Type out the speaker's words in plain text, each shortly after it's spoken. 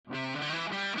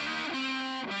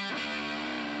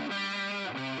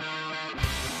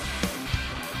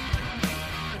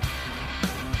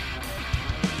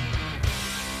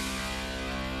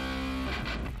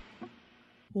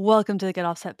Welcome to the Get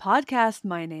Offset podcast.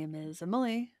 My name is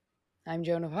Emily, I'm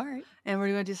Joan of Heart. and we're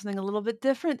going to do something a little bit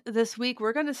different this week.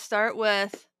 We're going to start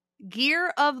with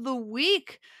Gear of the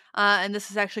Week. And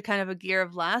this is actually kind of a gear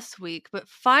of last week. But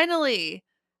finally,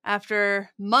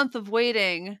 after a month of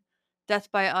waiting, Death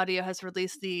by Audio has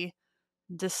released the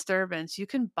Disturbance. You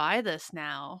can buy this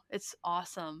now. It's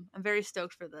awesome. I'm very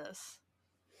stoked for this.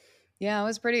 Yeah, I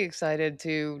was pretty excited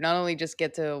to not only just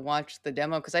get to watch the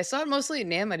demo because I saw it mostly at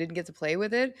NAMM. I didn't get to play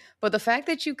with it, but the fact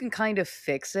that you can kind of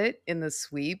fix it in the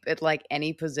sweep at like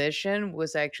any position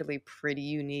was actually pretty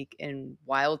unique and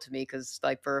wild to me. Because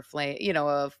like for a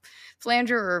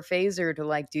flanger or a phaser to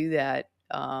like do that,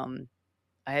 I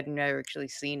had never actually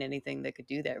seen anything that could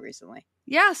do that recently.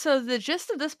 Yeah, so the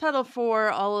gist of this pedal for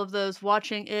all of those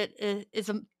watching it is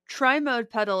a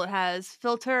tri-mode pedal. It has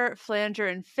filter, flanger,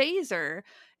 and phaser,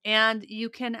 and you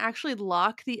can actually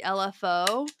lock the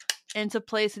LFO into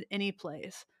place at any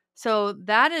place. So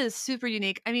that is super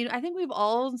unique. I mean, I think we've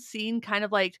all seen kind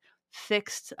of like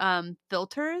fixed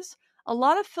filters. A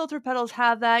lot of filter pedals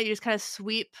have that. You just kind of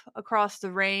sweep across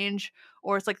the range,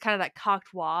 or it's like kind of that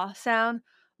cocked wah sound.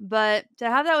 But to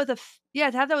have that with to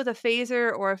have that with a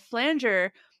phaser or a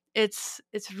flanger, it's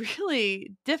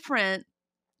really different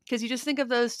because you just think of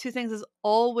those two things as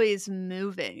always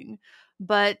moving.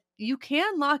 But you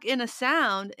can lock in a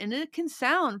sound and it can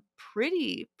sound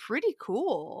pretty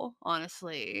cool,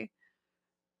 honestly.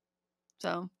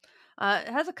 So, it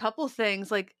has a couple things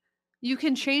like you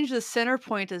can change the center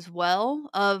point as well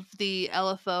of the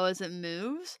LFO as it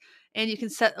moves, and you can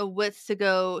set a width to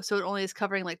go so it only is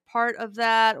covering like part of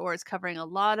that or it's covering a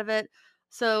lot of it.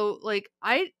 So,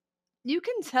 you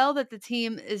can tell that the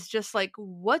team is just like,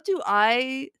 what do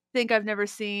I think I've never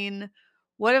seen?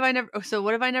 What have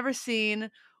I never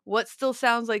seen? What still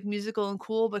sounds like musical and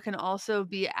cool, but can also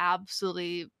be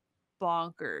absolutely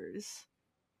bonkers.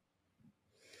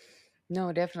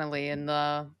 No, definitely. And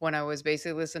when I was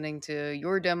basically listening to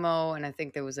your demo, and I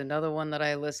think there was another one that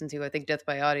I listened to. I think Death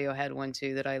by Audio had one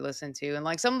too that I listened to, and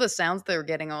like some of the sounds they were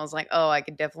getting, I was like, oh, I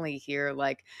could definitely hear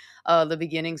like the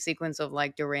beginning sequence of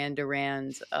like Duran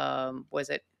Duran's. Was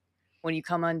it When You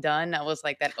Come Undone? That was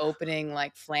like that opening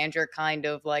like flanger kind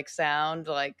of like sound.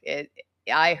 Like it.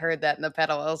 I heard that in the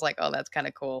pedal. I was like, oh, that's kind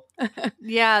of cool.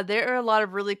 Yeah, there are a lot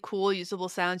of really cool usable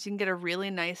sounds. You can get a really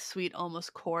nice, sweet,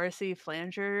 almost chorusy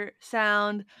flanger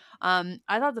sound. I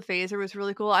thought the phaser was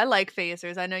really cool. I like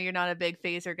phasers. I know you're not a big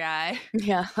phaser guy.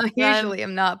 Yeah, I but I'm usually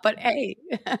am not, but hey,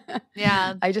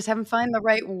 yeah. I just haven't found the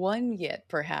right one yet,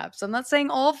 perhaps. I'm not saying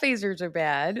all phasers are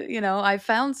bad. I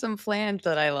found some flange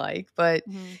that I like, but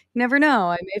Mhm. you never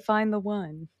know. I may find the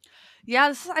one. Yeah,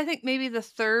 this is I think maybe the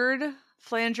third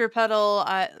flanger pedal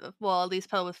at least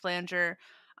pedal with flanger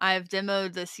I've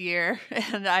demoed this year,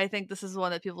 and I think this is one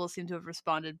that people seem to have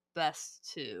responded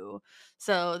best to.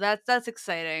 So that's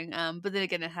exciting. But then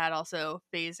again, it had also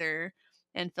phaser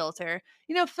and filter.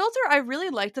 Filter, I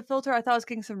really liked the filter. I thought I was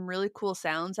getting some really cool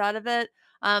sounds out of it.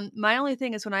 My only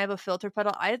thing is when I have a filter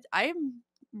pedal, I'm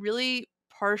really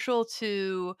partial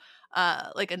to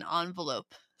like an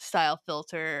envelope style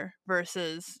filter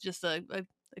versus just a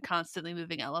constantly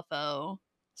moving LFO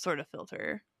sort of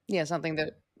filter. Yeah, something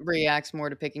that reacts more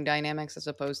to picking dynamics as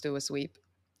opposed to a sweep.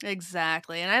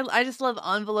 Exactly. And I just love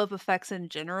envelope effects in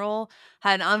general.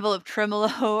 Had an envelope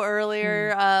tremolo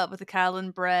earlier Mm. with the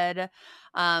Catalan bread.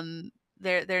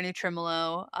 Their new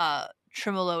tremolo,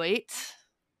 Tremolo 8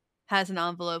 has an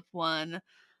envelope one.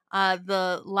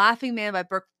 The Laughing Man by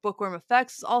Bookworm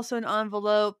Effects is also an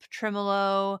envelope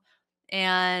tremolo.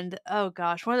 And oh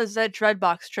gosh, one of those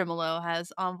Dreadbox tremolo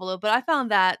has envelope, but I found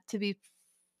that to be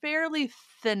fairly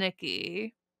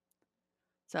finicky.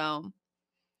 So,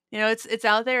 it's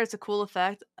out there, it's a cool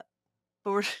effect,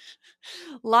 but we're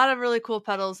a lot of really cool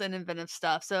pedals and inventive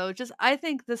stuff. So just I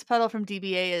think this pedal from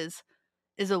DBA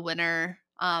is a winner.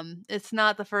 It's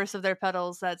not the first of their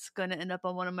pedals that's going to end up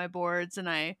on one of my boards, and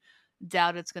I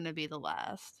doubt it's going to be the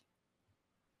last.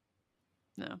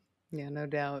 No. Yeah, no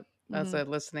doubt. That's Mhm.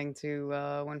 listening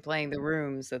to when playing the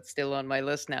rooms. That's still on my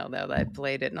list now. Now that I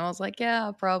played it, and I was like,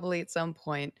 yeah, probably at some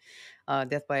point,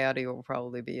 Death by Audio will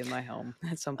probably be in my home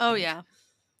at some Oh point. yeah,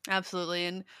 absolutely,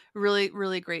 and really,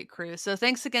 really great crew. So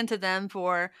thanks again to them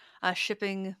for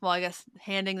shipping. Well, I guess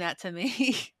handing that to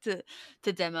me to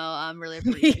demo. Really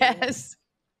appreciate it. Yes.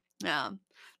 Yeah,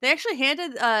 they actually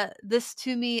handed this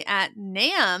to me at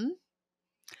NAMM,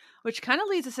 which kind of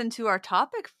leads us into our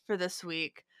topic for this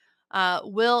week.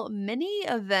 Will mini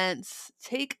events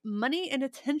take money and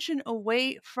attention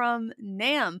away from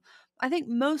NAMM? I think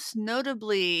most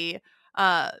notably,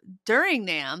 uh during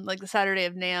NAMM, like the Saturday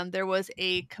of NAMM, there was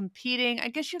a competing, I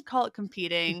guess you'd call it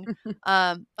competing,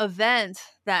 event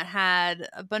that had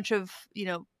a bunch of,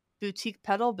 boutique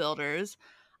pedal builders.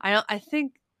 I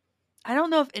don't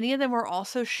know if any of them were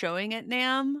also showing at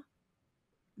NAMM,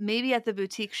 maybe at the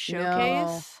boutique No,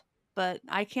 showcase, but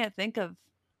I can't think of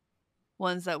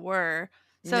ones that were.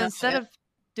 So no, instead of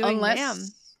doing NAMM,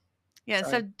 unless yeah,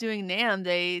 instead sorry. of doing NAMM,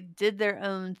 they did their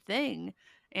own thing.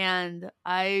 And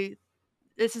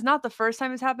this is not the first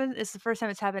time it's happened. It's the first time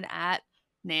it's happened at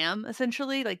NAMM,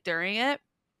 essentially, like during it.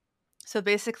 So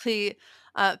basically,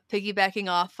 piggybacking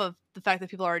off of the fact that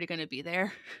people are already going to be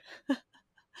there.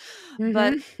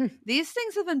 But Mhm. these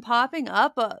things have been popping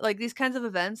up, like these kinds of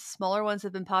events, smaller ones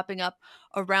have been popping up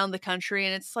around the country.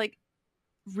 And it's like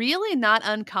really not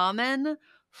uncommon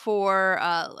for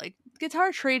like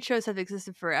guitar trade shows have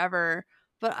existed forever.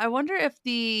 But I wonder if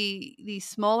the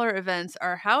smaller events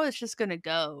are how it's just going to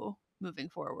go moving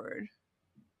forward.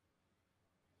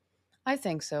 I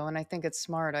think so, and I think it's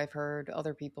smart. I've heard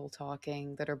other people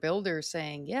talking that are builders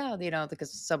saying, "Yeah,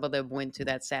 because some of them went to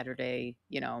that Saturday,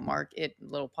 market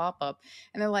little pop up,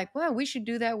 and they're like, well, we should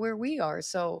do that where we are."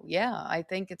 So, yeah, I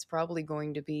think it's probably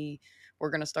going to be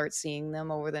we're going to start seeing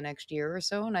them over the next year or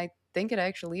so, and I think it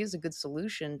actually is a good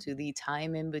solution to the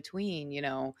time in between,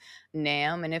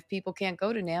 NAM. And if people can't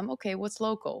go to NAM, okay, what's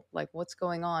local? Like, what's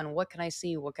going on? What can I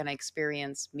see? What can I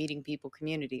experience? Meeting people,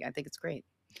 community. I think it's great.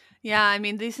 Yeah, I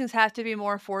mean, these things have to be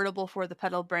more affordable for the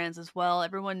pedal brands as well.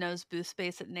 Everyone knows booth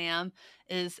space at NAMM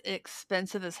is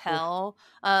expensive as Oof. hell.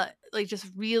 Like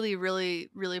just really, really,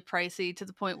 really pricey to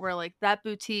the point where like that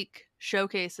boutique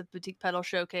showcase, a boutique pedal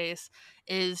showcase,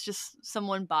 is just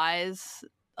someone buys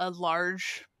a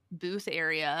large booth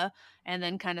area and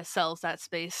then kind of sells that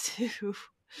space to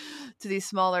these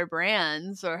smaller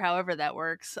brands or however that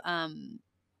works.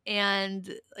 And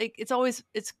like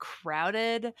it's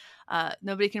crowded,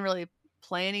 nobody can really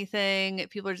play anything.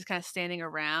 People are just kind of standing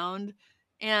around.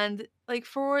 And like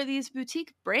for these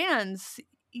boutique brands,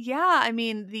 yeah, I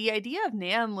mean, the idea of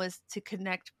NAM was to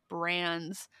connect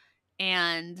brands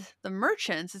and the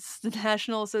merchants. It's the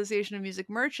National Association of Music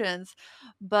Merchants.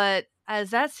 But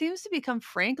as that seems to become,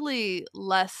 frankly,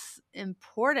 less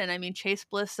important, I mean, Chase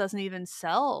Bliss doesn't even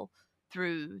sell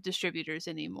through distributors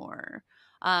anymore.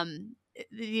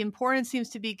 The importance seems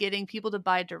to be getting people to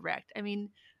buy direct. I mean,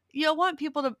 you'll want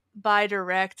people to buy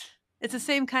direct. It's the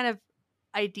same kind of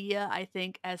idea, I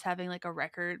think, as having like a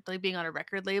record, like being on a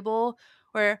record label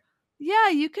where, yeah,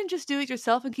 you can just do it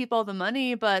yourself and keep all the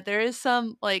money, but there is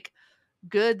some like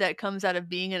good that comes out of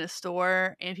being in a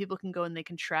store and people can go and they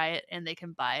can try it and they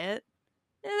can buy it.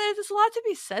 And there's a lot to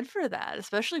be said for that,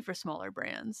 especially for smaller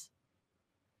brands.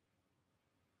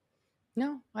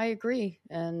 No, I agree.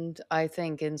 And I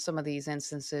think in some of these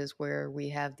instances where we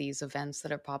have these events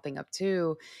that are popping up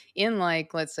too, in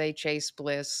like, let's say, Chase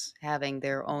Bliss having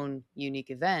their own unique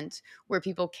event where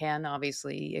people can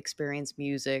obviously experience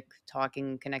music,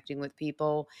 talking, connecting with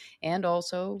people, and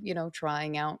also,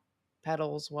 trying out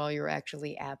pedals while you're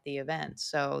actually at the event.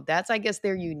 So that's, I guess,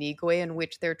 their unique way in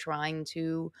which they're trying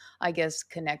to, I guess,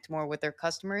 connect more with their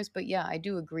customers. But yeah, I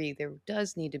do agree. There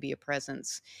does need to be a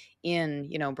presence in,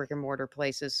 brick and mortar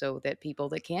places so that people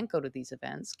that can't go to these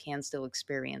events can still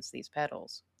experience these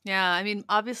pedals. Yeah, I mean,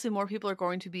 obviously more people are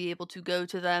going to be able to go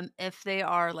to them if they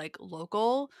are like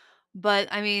local. But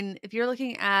I mean, if you're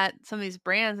looking at some of these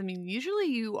brands, I mean, usually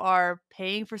you are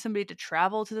paying for somebody to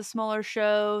travel to the smaller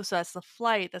show. So that's the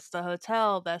flight, that's the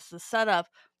hotel, that's the setup,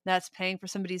 that's paying for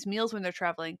somebody's meals when they're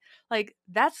traveling. Like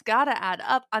that's got to add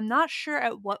up. I'm not sure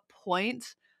at what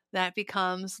point that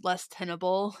becomes less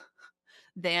tenable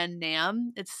than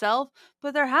NAM itself,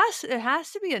 but it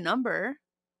has to be a number.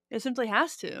 It simply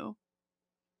has to.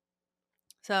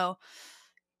 So,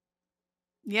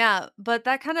 yeah, but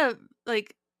that kind of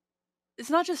like it's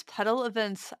not just pedal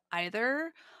events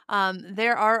either.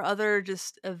 There are other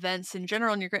just events in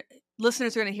general, and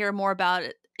listeners are going to hear more about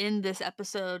it in this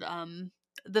episode.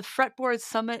 The Fretboard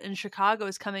Summit in Chicago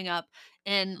is coming up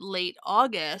in late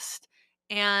August,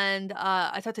 and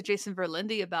I talked to Jason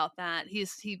Verlinde about that.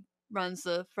 He runs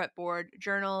the Fretboard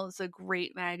Journal. It's a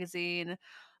great magazine,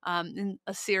 and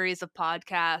a series of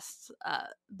podcasts.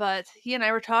 But he and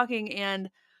I were talking, and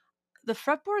the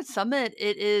Fretboard Summit,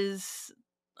 it is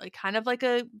like kind of like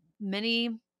a mini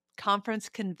conference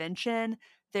convention.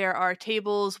 There are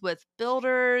tables with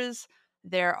builders,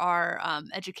 there are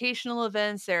educational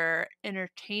events, there are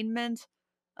entertainment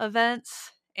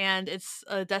events, and it's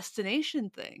a destination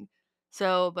thing.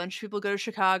 So a bunch of people go to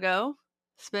Chicago,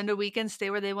 spend a weekend, stay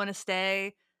where they want to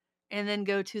stay, and then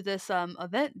go to this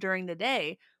event during the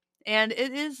day. And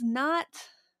it is not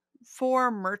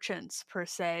for merchants per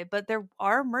se, but there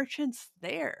are merchants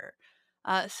there.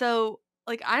 So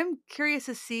like I'm curious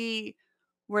to see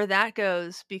where that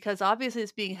goes because obviously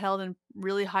it's being held in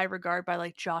really high regard by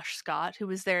like Josh Scott, who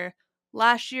was there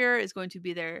last year, is going to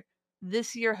be there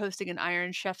this year hosting an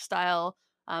Iron Chef style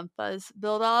fuzz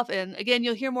build off. And again,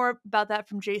 you'll hear more about that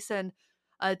from Jason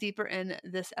deeper in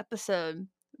this episode.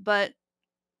 But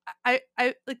I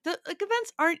like the like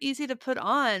events aren't easy to put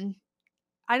on.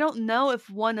 I don't know if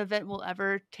one event will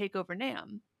ever take over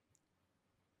NAMM.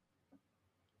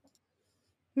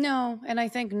 No, and I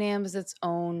think NAMM is its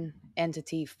own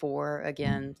entity for,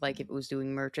 again, like if it was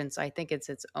doing merchants, I think it's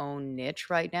its own niche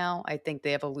right now. I think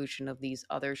the evolution of these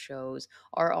other shows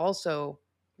are also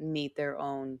meet their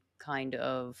own kind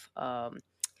of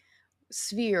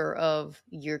sphere of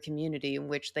your community in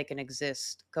which they can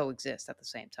coexist at the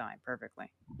same time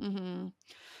perfectly. Hmm.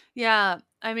 Yeah,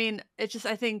 I mean, it just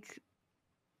I think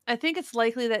it's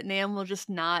likely that NAMM will just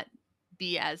not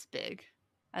be as big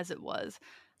as it was.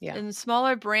 Yeah. And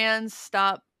smaller brands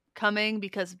stop coming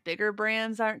because bigger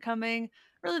brands aren't coming.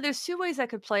 Really, there's two ways that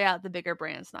could play out the bigger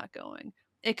brands not going.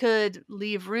 It could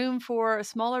leave room for a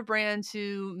smaller brand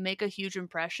to make a huge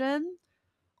impression,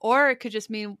 or it could just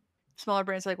mean smaller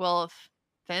brands like, well, if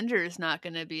Fender's not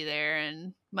going to be there,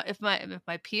 and if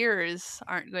my peers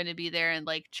aren't going to be there, and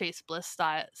like Chase Bliss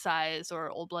size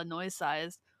or Old Blood Noise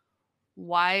size,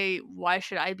 why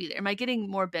should I be there? Am I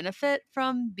getting more benefit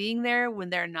from being there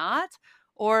when they're not,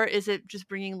 or is it just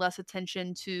bringing less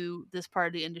attention to this part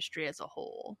of the industry as a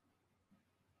whole?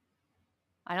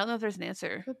 I don't know if there's an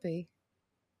answer. Could be.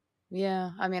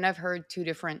 Yeah, I mean, I've heard two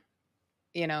different,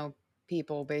 you know,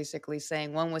 people basically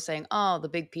saying, one was saying, "Oh, the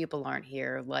big people aren't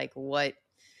here. Like what,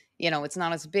 it's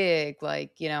not as big,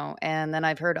 like, and then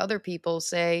I've heard other people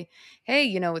say, "Hey,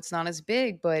 it's not as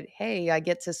big, but hey, I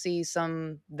get to see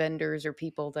some vendors or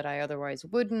people that I otherwise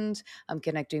wouldn't. I'm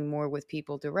connecting more with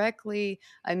people directly."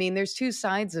 I mean, there's two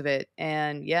sides of it.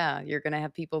 And yeah, you're going to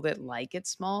have people that like it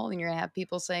small and you're going to have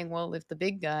people saying, "Well, if the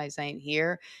big guys ain't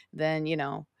here, then,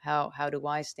 how do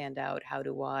I stand out? How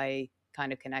do I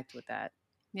kind of connect with that?"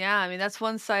 Yeah, I mean, that's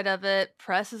one side of it.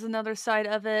 Press is another side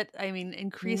of it. I mean, Mm.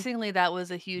 increasingly that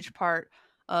was a huge part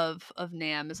of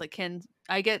NAMM is like, can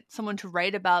I get someone to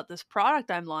write about this product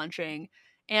I'm launching?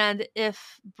 And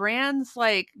if brands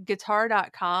like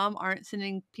guitar.com aren't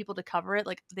sending people to cover it,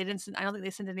 like they didn't send, I don't think they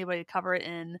sent anybody to cover it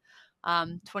in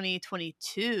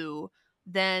 2022,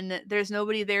 then there's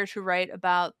nobody there to write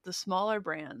about the smaller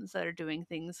brands that are doing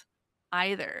things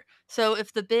either. So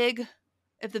if the big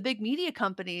media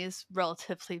companies,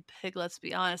 relatively big, let's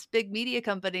be honest, big media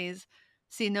companies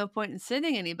see no point in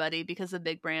sending anybody because the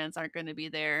big brands aren't going to be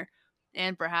there,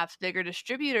 and perhaps bigger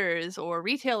distributors or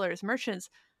retailers, merchants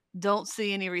don't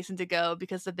see any reason to go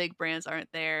because the big brands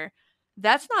aren't there.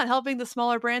 That's not helping the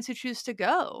smaller brands who choose to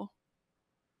go.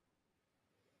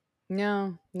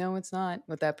 No, no, it's not.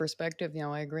 With that perspective,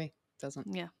 I agree. Doesn't.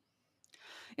 Yeah.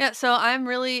 Yeah, so I'm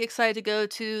really excited to go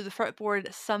to the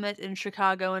Fretboard Summit in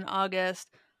Chicago in August.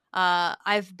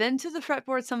 I've been to the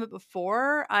Fretboard Summit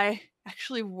before. I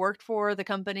actually worked for the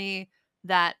company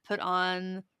that put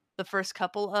on the first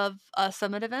couple of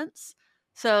summit events.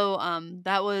 So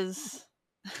that was,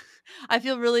 I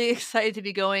feel really excited to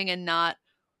be going and not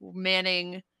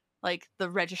manning like the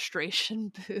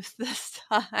registration booth this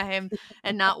time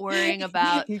and not worrying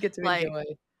about You get to like enjoy.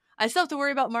 I still have to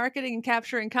worry about marketing and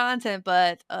capturing content,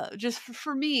 but just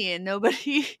for me and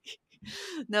nobody,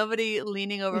 nobody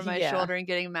leaning over my Yeah, shoulder and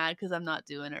getting mad because I'm not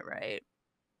doing it right.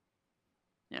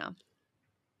 Yeah.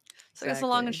 So I guess the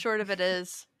long and exactly. short of it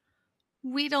is,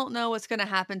 we don't know what's going to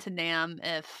happen to NAMM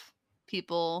if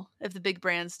the big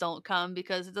brands don't come,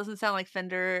 because it doesn't sound like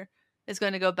Fender is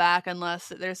going to go back unless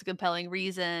there's a compelling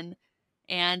reason.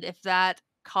 And if that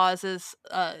causes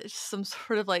some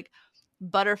sort of like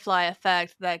butterfly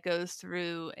effect that goes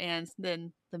through, and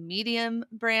then the medium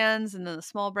brands and then the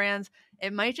small brands,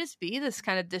 it might just be this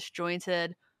kind of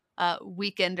disjointed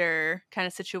weekender kind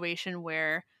of situation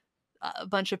where a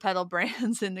bunch of pedal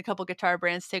brands and a couple guitar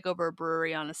brands take over a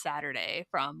brewery on a Saturday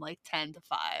from like 10 to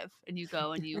 5, and you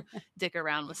go and you dick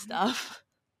around with stuff.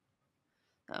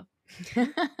 So,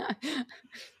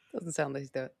 Doesn't sound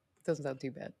like that. Doesn't sound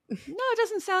too bad. no, it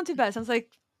doesn't sound too bad. It sounds like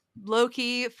low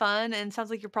key fun, and sounds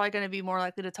like you're probably going to be more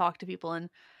likely to talk to people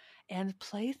and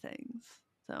play things.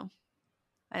 So,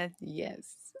 I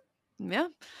Yes. yeah,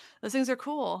 those things are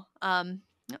cool.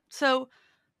 So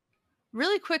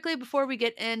really quickly before we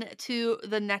get into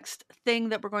the next thing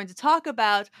that we're going to talk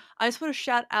about, I just want to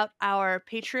shout out our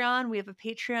Patreon. We have a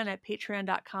Patreon at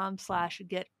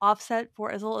patreon.com/get offset. For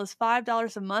as little as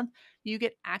 $5 a month, you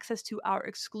get access to our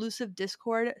exclusive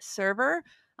Discord server.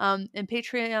 And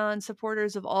Patreon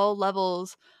supporters of all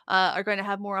levels are going to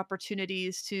have more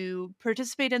opportunities to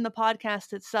participate in the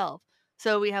podcast itself.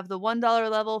 So we have the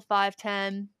 $1 level, 5,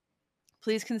 10.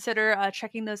 Please consider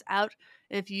checking those out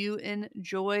if you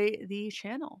enjoy the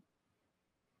channel.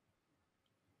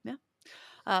 Yeah.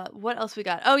 What else we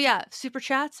got? Oh yeah, super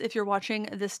chats. If you're watching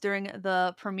this during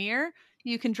the premiere,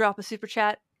 you can drop a super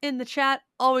chat in the chat.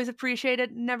 Always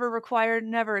appreciated, never required,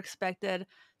 never expected.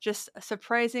 Just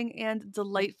surprising and Thank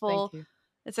delightful. you.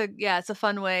 It's a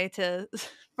fun way to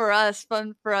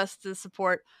fun for us to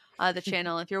support the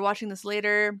channel. If you're watching this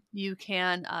later, you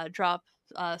can drop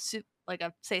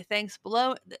say thanks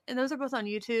below, and those are both on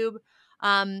YouTube.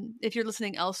 If you're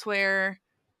listening elsewhere,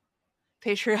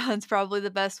 Patreon's probably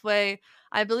the best way.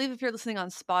 I believe if you're listening on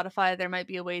Spotify, there might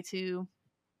be a way to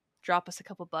drop us a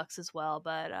couple bucks as well.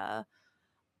 But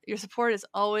your support is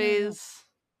Oh, yeah.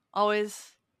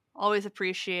 always, always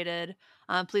appreciated.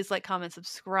 Please like, comment,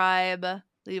 subscribe,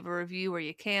 leave a review where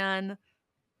you can.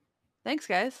 Thanks,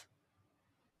 guys.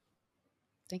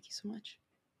 Thank you so much.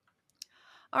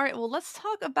 All right, well, let's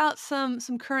talk about some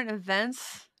current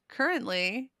events.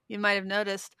 Currently, you might have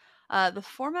noticed the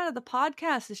format of the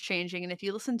podcast is changing, and if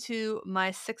you listen to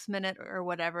my 6-minute or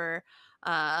whatever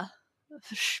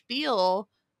spiel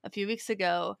a few weeks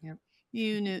ago, Yep.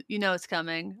 you know it's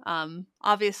coming.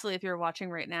 Obviously, if you're watching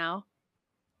right now,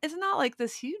 it's not like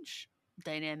this huge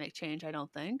dynamic change. I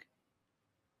don't think.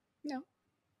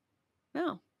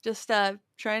 No, just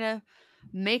trying to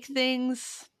make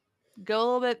things go a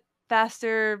little bit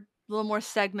faster, a little more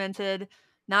segmented,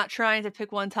 not trying to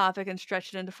pick one topic and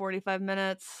stretch it into 45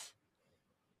 minutes.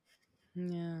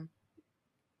 Yeah.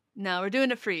 No, we're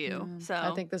doing it for you. Yeah. I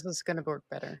So, think this is gonna work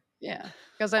better. Yeah.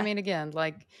 Because I mean, again,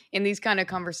 like in these kind of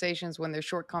conversations, when they're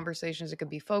short conversations, it can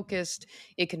be focused.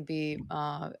 It can be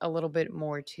a little bit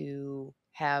more to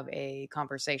have a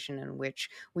conversation in which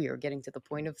we are getting to the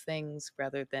point of things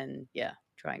rather than, yeah,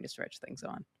 trying to stretch things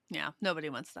on. yeah, nobody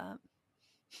wants that.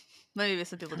 Maybe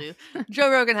some people do.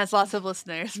 Joe Rogan has lots of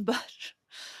listeners, but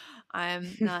I'm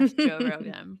not Joe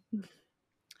Rogan.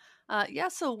 Yeah,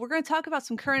 so we're going to talk about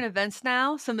some current events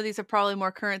now. Some of these are probably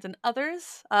more current than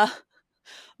others.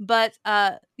 But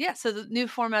yeah, so the new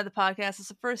format of the podcast is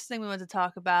the first thing we want to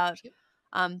talk about.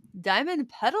 Yep. Diamond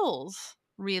Petals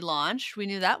relaunched. We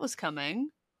knew that was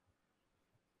coming.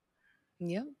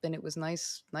 Yep, and it was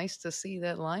nice to see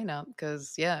that lineup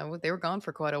because yeah, they were gone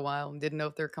for quite a while and didn't know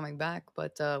if they're coming back.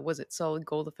 But was it Solid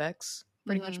Gold Effects?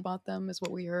 Pretty much Mm-hmm. bought them is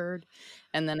what we heard,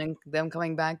 and then them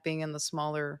coming back being in the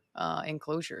smaller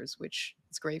enclosures, which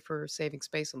is great for saving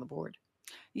space on the board.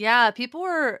 Yeah, people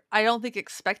were, I don't think,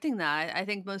 expecting that. I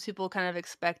think most people kind of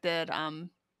expected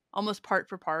almost part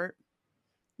for part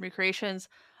recreations.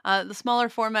 The smaller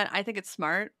format, I think it's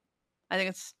smart. I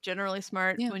think it's generally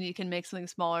smart Yeah. when you can make something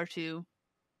smaller to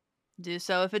do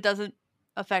so if it doesn't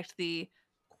affect the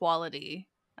quality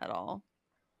at all.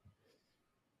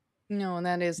 No, and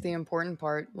that is the important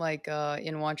part. Like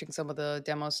in watching some of the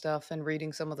demo stuff and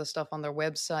reading some of the stuff on their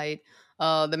website,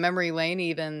 the memory lane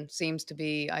even seems to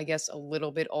be, I guess, a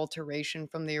little bit alteration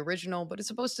from the original, but it's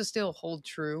supposed to still hold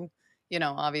true. You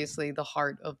know, obviously the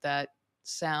heart of that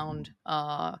sound.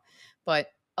 But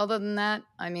other than that,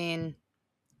 I mean,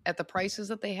 at the prices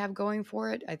that they have going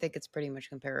for it, I think it's pretty much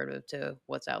comparative to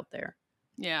what's out there.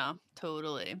 Yeah,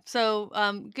 totally. So,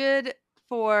 good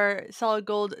for Solid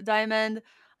Gold Diamond.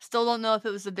 Still don't know if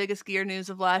it was the biggest gear news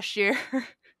of last year,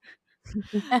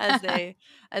 as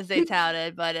they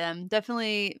touted, but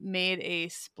definitely made a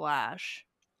splash.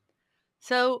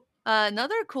 So,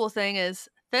 another cool thing is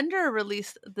Fender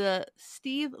released the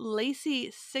Steve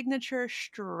Lacy signature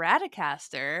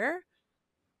Stratocaster.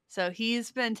 So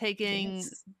he's been taking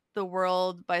Yes. the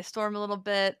world by storm a little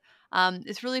bit.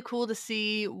 It's really cool to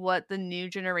see what the new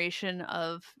generation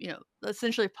of,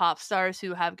 essentially pop stars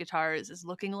who have guitars is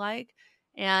looking like.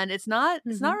 And it's not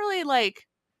Hmm. really like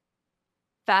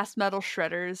fast metal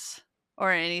shredders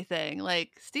or anything.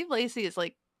 Like Steve Lacy is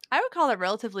like, I would call it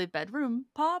relatively bedroom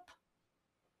pop.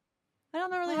 I don't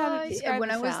know really how to Yeah, describe when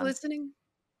the I was sound. listening,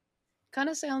 kind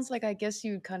of sounds like I guess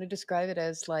you'd kind of describe it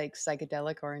as like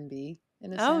psychedelic R&B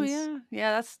in a Oh sense. yeah.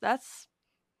 Yeah,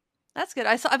 that's good.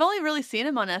 I've only really seen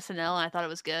him on SNL, and I thought it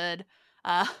was good.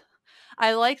 Uh,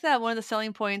 I like that one of the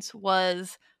selling points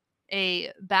was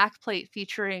a backplate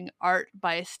featuring art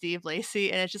by Steve Lacy,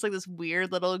 and it's just like this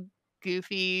weird little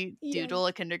goofy Yeah. doodle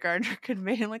a kindergartner could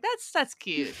make. I'm like, that's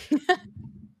cute.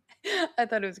 I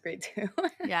thought it was great too.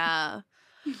 Yeah,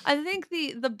 I think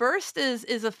the burst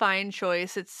is a fine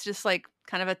choice. It's just like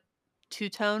kind of a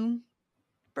two-tone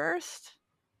burst,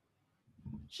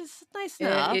 just nice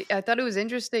enough. I thought it was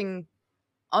interesting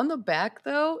On the back,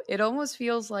 though, it almost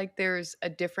feels like there's a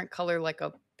different color, like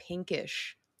a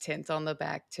pinkish tint on the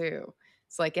back, too.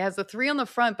 It's like it has the 3 on the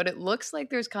front, but it looks like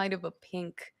there's kind of a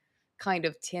pink kind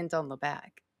of tint on the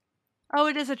back. Oh,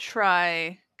 it is a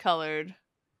tri-colored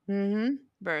Mhm.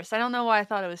 burst. I don't know why I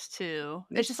thought it was two.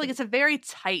 It's It's just like it's a very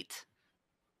tight.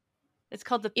 It's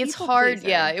called the it's People hard,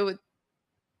 yeah, Pleaser. it would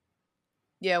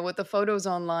yeah, with the photos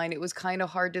online, it was kinda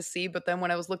hard to see, but then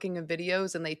when I was looking at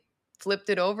videos and they flipped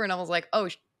it over and I was like, "Oh,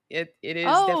 it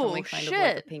is definitely Oh, kind of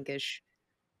like a shit. pinkish."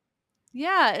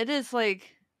 Yeah, it is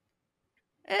like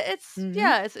it's Mhm.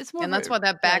 yeah, it's more And of that's a why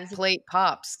that yeah, back plate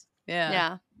pops. Yeah.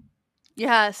 yeah.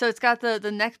 Yeah, so it's got the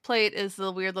neck plate is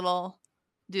the weird little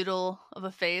doodle of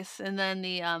a face, and then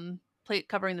the plate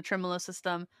covering the tremolo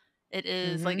system, it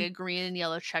is like a Mhm. green and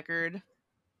yellow checkered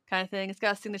kind of thing. It's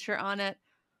got a signature on it.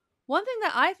 One thing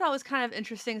that I thought was kind of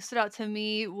interesting stood out to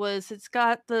me was it's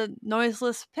got the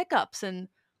noiseless pickups, and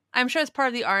I'm sure it's part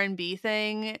of the R&B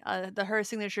thing. The her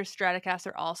signature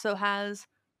Stratocaster also has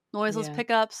noiseless Yeah.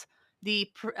 pickups.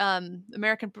 The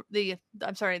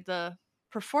I'm sorry, the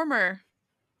Performer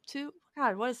 2.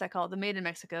 God, what is that called? The Made in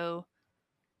Mexico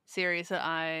series that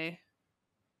I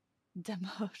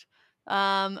demoed.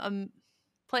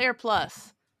 Player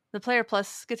Plus. The Player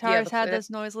Plus Yeah, guitars the had flip. those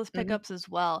noiseless Mhm. pickups as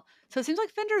well. So it seems like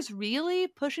Fender's really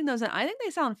pushing those in. I think they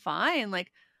sound fine.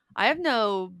 Like I have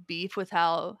no beef with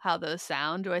how those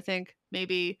sound. Do I think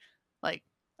maybe like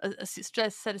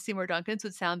just set of Seymour Duncans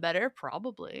would sound better?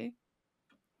 Probably.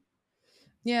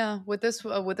 Yeah, with this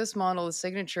model, the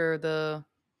signature, the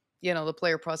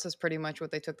player plus is pretty much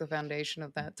what they took the foundation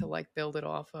of that to, like, build it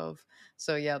off of.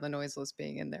 So, yeah, the noiseless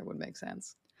being in there would make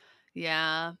sense.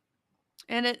 Yeah.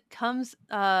 And it comes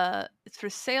it's for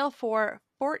sale for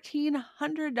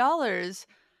 $1,400.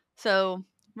 So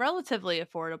relatively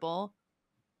affordable,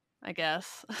 I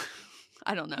guess.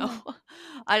 I don't know. Yeah.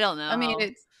 I don't know I mean, how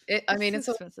it's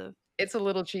expensive. it's a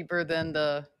little cheaper than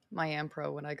the my Am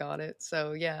Pro when I got it.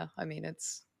 So, yeah, I mean,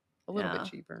 it's a little bit Yeah.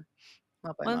 cheaper.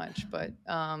 Not by One much, but,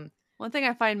 one thing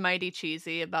I find mighty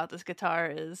cheesy about this guitar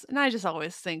is, and I just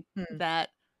always think hmm, that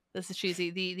this is cheesy,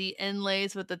 the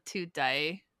inlays with the two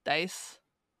dice.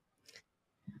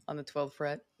 on the 12th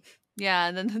fret. Yeah,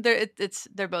 and then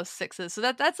they're both sixes. So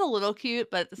that's a little cute,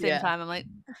 but at the same Yeah. time I'm like,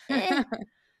 eh,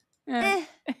 Yeah. eh.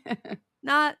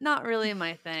 Not really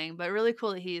my thing, but really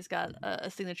cool that he's got a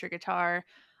signature guitar.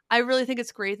 I really think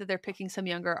it's great that they're picking some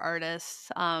younger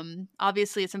artists.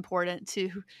 Obviously, it's important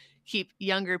to keep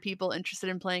younger people interested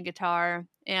in playing guitar,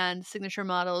 and signature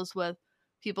models with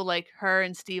people like her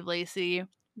and Steve Lacy.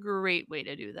 Great way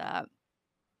to do that.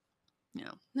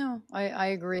 Yeah. No, I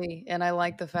agree, and I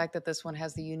like the fact that this one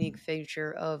has the unique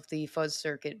feature of the fuzz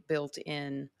circuit built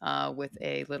in, with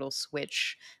a little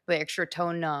switch. The extra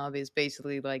tone knob is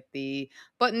basically like the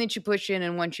button that you push in,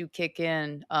 and once you kick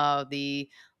in, the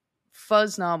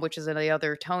fuzz knob, which is the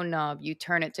other tone knob, you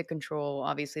turn it to control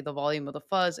obviously the volume of the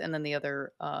fuzz, and then the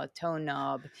other tone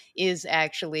knob is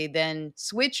actually then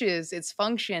switches its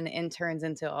function and turns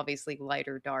into obviously light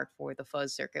or dark for the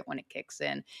fuzz circuit when it kicks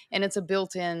in, and it's a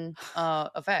built-in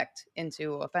effect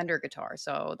into a Fender guitar.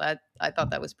 So that I thought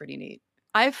that was pretty neat.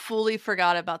 I fully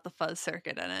forgot about the fuzz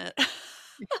circuit in it.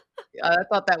 I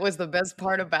thought that was the best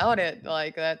part about it,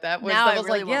 like, Now that I was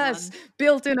really like, want "Yes, one.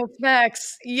 built-in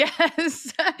effects,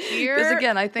 yes." Because Dear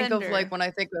again, I think of, like, Fender, when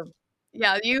I think of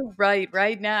yeah, you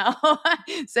right now.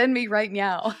 Send me right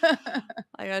now.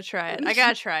 I gotta try it. I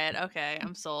gotta try it. Okay,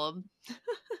 I'm sold.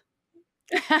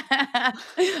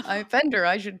 I'm Fender,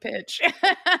 I should pitch.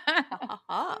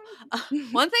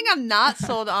 One thing I'm not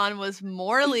sold on was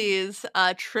Morley's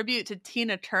tribute to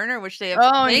Tina Turner, which they have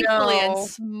Oh, thankfully and no.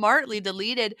 smartly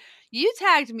deleted. You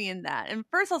tagged me in that, and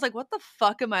first I was like, "What the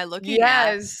fuck am I looking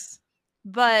at?" Yes.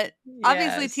 But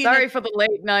obviously, Yes. Tina. Sorry for the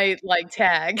late night, like,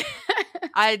 tag.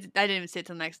 I didn't even see it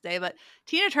till the next day, but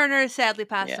Tina Turner sadly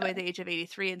passed Yeah. away at the age of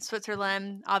 83 in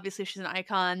Switzerland. Obviously, she's an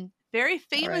icon. Very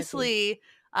RIP. famously,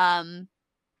 um,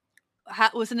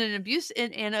 was in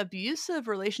an abusive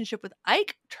relationship with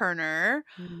Ike Turner,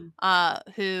 Mm.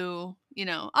 who,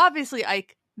 obviously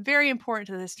Ike, very important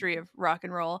to the history of rock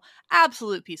and roll,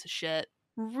 absolute piece of shit,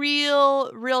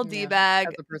 real d Yeah, bag.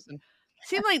 as a person.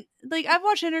 Seemed like I've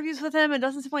watched interviews with him. It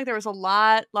doesn't seem like there was a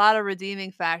lot of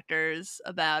redeeming factors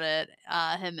about it.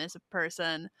 Him as a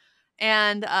person,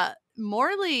 and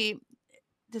Morley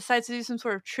decides to do some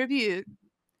sort of tribute.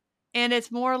 And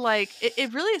it's more like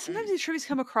it really sometimes these tributes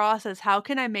come across as how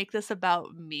can I make this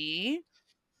about me?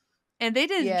 And they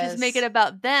didn't just make it Yes.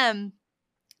 about them.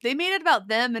 They made it about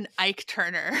them and Ike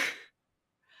Turner,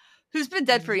 who's been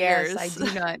dead for Yes, I years. do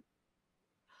not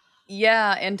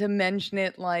yeah, and to mention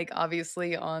it, like,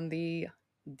 obviously on the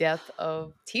death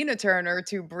of Tina Turner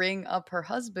to bring up her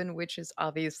husband, which is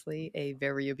obviously a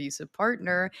very abusive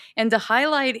partner, and to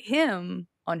highlight him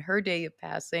on her day of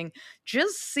passing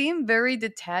just seemed very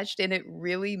detached, and it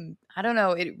really, I don't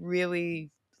know, it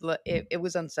really, it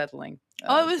was unsettling,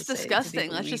 Oh, it to was be disgusting.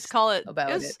 the Let's just least call it. It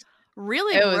about was it.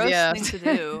 really It was, gross yeah. thing to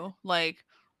do. Like,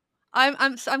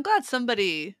 I'm glad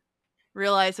somebody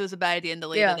realized it was a bad idea and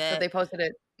deleted Yeah, that it. they posted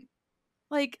it.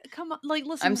 Like, come on, like,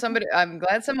 listen, I'm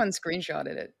glad someone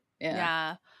screenshotted it. Yeah.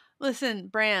 yeah, listen,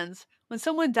 brands. When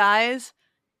someone dies,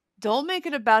 don't make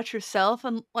it about yourself.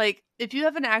 And like, if you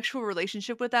have an actual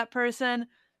relationship with that person,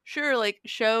 sure, like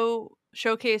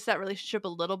showcase that relationship a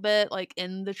little bit, like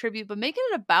in the tribute, but make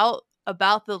it about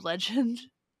the legend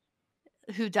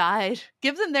who died.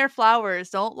 Give them their flowers.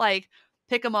 Don't like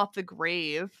pick them off the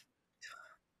grave.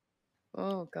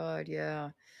 Oh god,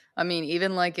 yeah. I mean,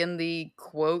 even like in the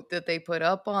quote that they put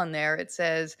up on there, it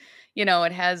says,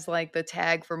 it has like the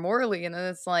tag for Morley, and then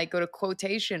it's like, go to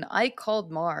quotation, I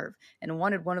called Marv and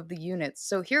wanted one of the units.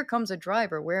 So here comes a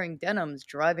driver wearing denims,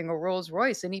 driving a Rolls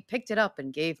Royce, and he picked it up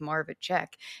and gave Marv a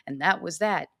check. And that was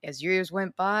that. As years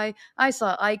went by, I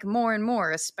saw Ike more and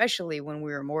more, especially when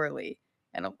we were Morley.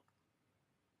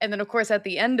 And then, of course, at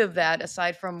the end of that,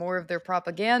 aside from more of their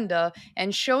propaganda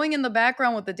and showing in the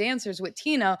background with the dancers with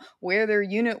Tina where their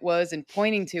unit was and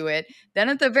pointing to it, then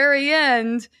at the very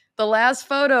end, the last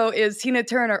photo is Tina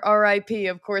Turner, RIP,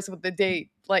 of course, with the date.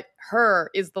 Like,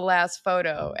 her is the last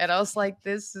photo. And I was like,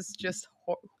 this is just.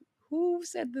 Who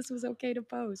said this was okay to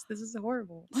post? This is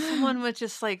horrible. Someone with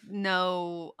just like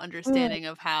no understanding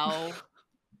of how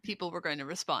people were going to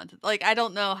respond. Like, I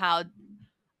don't know how.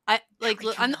 I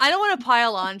don't want to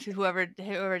pile on to whoever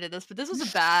did this, but this was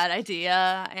a bad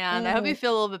idea, and I hope you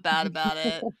feel a little bit bad about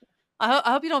it.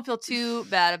 I hope you don't feel too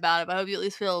bad about it, but I hope you at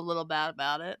least feel a little bad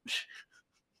about it.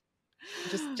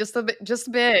 Just a bit, just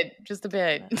a bit, just a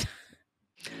bit.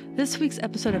 This week's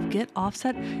episode of Get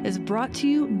Offset is brought to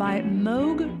you by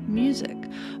Moog Music.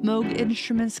 Moog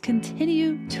instruments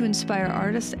continue to inspire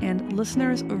artists and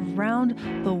listeners around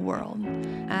the world.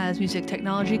 As music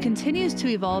technology continues to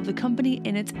evolve, the company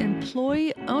and its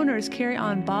employee owners carry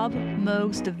on Bob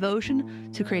Moog's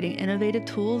devotion to creating innovative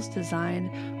tools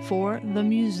designed for the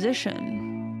musician.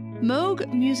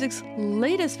 Moog Music's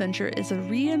latest venture is a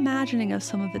reimagining of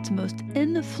some of its most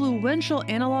influential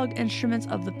analog instruments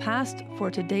of the past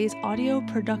for today's audio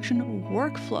production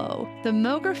workflow. The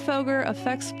Mooger Foger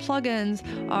effects plugins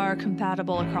are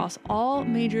compatible across all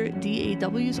major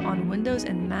DAWs on Windows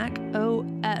and Mac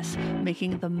OS,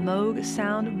 making the Moog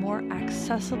sound more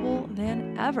accessible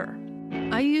than ever.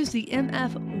 I use the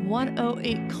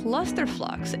MF108 Cluster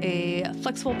Flux, a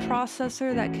flexible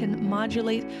processor that can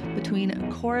modulate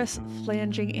between chorus,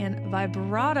 flanging, and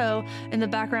vibrato in the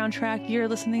background track you're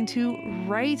listening to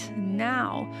right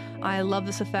now. I love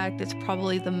this effect. It's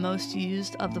probably the most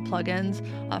used of the plugins.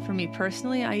 For me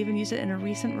personally, I even use it in a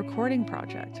recent recording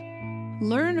project.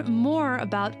 Learn more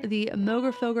about the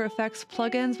Mooger Foger Effects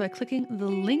plugins by clicking the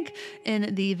link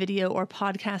in the video or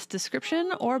podcast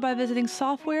description, or by visiting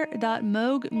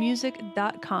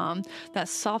software.moogmusic.com.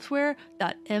 That's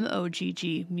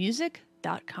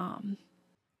software.moggmusic.com.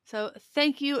 So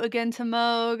thank you again to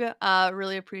Moog.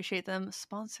 Really appreciate them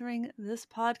sponsoring this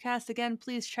podcast. Again,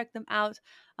 please check them out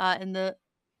in the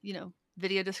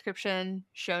video description,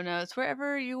 show notes,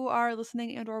 wherever you are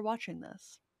listening and or watching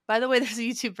this. By the way, there's a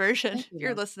YouTube version if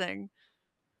you're listening.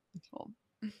 Cool.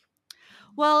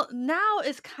 Well, now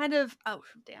is kind of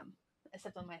damn. I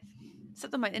stepped on my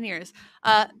in-ears.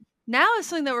 Now is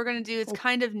something that we're going to do. It's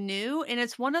kind of new, and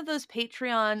it's one of those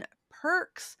Patreon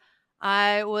perks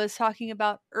I was talking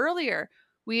about earlier.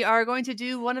 We are going to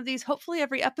do one of these, hopefully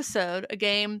every episode, a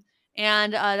game,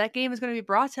 and that game is going to be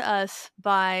brought to us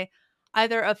by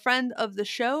either a friend of the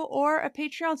show or a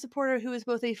Patreon supporter who is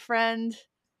both a friend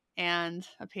and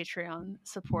a Patreon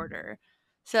supporter.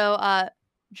 So,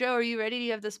 Joe, are you ready? Do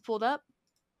you have this pulled up?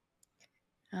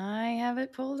 I have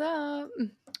it pulled up.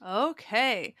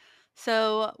 Okay.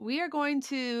 So I'm going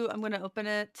to open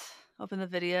the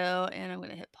video, and I'm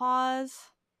going to hit pause.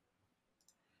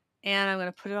 And I'm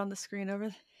going to put it on the screen over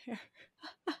there.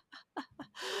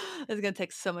 It's going to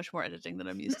take so much more editing than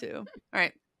I'm used to. All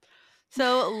right.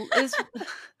 So is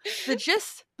the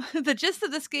gist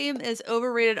of this game is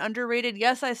overrated, underrated.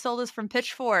 Yes, I stole this from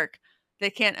Pitchfork. They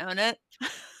can't own it.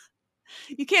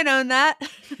 You can't own that.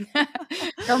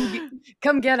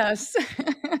 Come get us.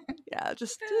 Yeah,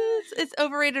 just it's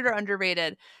overrated or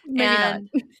underrated. Maybe not.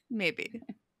 Maybe.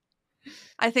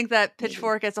 I think that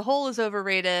Pitchfork as a whole is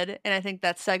overrated, and I think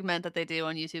that segment that they do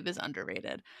on YouTube is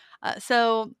underrated.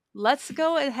 So let's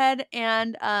go ahead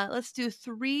and let's do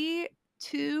 3,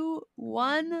 2,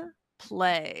 1,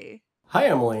 play. Hi,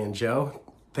 Emily and Joe.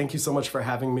 Thank you so much for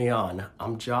having me on.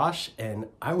 I'm Josh, and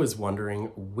I was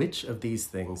wondering which of these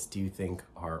things do you think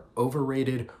are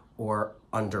overrated or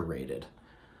underrated?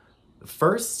 The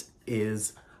first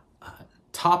is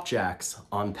top jacks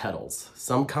on pedals.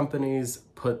 Some companies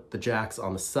put the jacks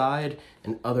on the side,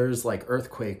 and others, like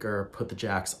Earthquaker, put the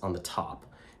jacks on the top.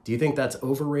 Do you think that's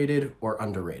overrated or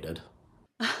underrated?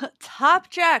 Top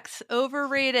jacks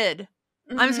overrated.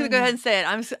 I'm just gonna go ahead Mm. and say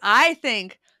it. I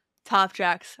think top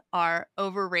jacks are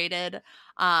overrated.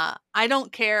 I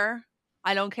don't care.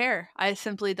 I don't care. I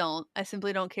simply don't. I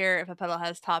simply don't care if a pedal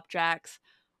has top jacks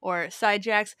or side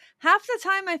jacks. Half the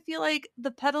time, I feel like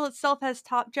the pedal itself has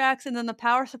top jacks, and then the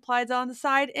power supply's on the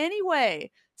side anyway.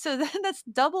 So then that's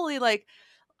doubly like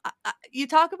you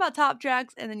talk about top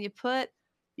jacks, and then you put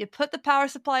the power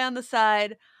supply on the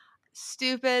side.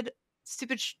 Stupid,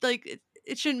 like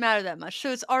it shouldn't matter that much.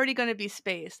 So it's already going to be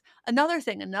spaced. Another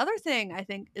thing I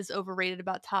think is overrated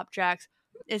about top jacks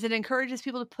is it encourages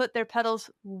people to put their pedals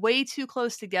way too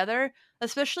close together,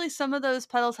 especially some of those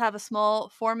pedals have a small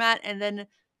format and then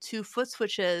two foot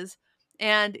switches,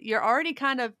 and you're already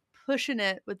kind of pushing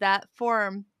it with that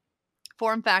form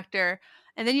factor.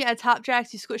 And then you add top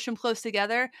jacks, you squish them close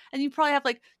together, and you probably have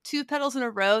like two pedals in a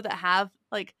row that have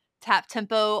like tap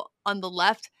tempo on the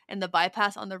left and the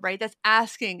bypass on the right. That's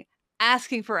asking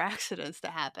for accidents to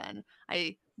happen.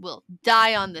 I will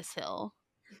die on this hill.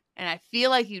 And I feel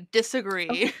like you disagree.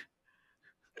 Okay.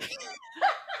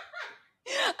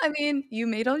 I mean, you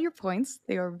made all your points.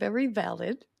 They are very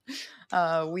valid.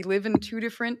 We live in two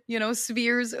different,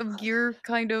 spheres of gear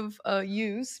kind of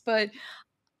use, but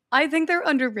I think they're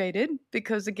underrated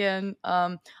because, again,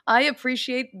 I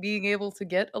appreciate being able to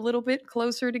get a little bit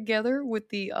closer together with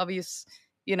the obvious,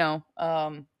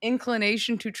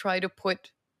 inclination to try to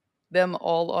put them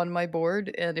all on my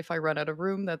board. And if I run out of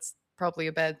room, that's probably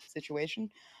a bad situation.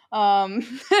 Um,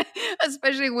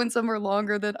 Especially when some are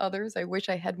longer than others. I wish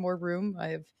I had more room. I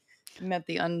have met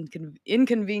the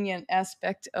inconvenient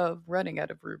aspect of running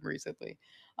out of room recently.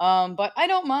 But I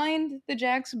don't mind the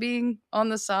jacks being on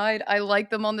the side. I like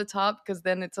them on the top because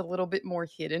then it's a little bit more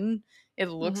hidden. It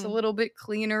looks a Mhm. little bit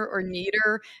cleaner or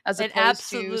neater as It opposed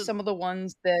to some of the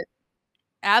ones that.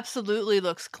 absolutely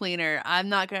looks cleaner. I'm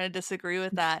not going to disagree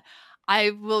with that.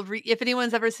 I will if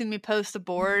anyone's ever seen me post a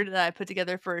board that I put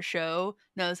together for a show,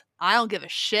 knows I don't give a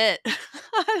shit.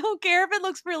 I don't care if it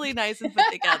looks really nice and put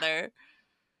together.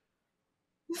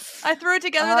 I threw it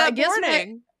together I that guess my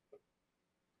morning.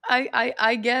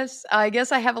 I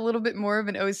guess I have a little bit more of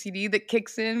an OCD that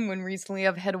kicks in when recently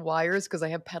I've had wires because I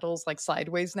have pedals like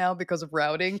sideways now because of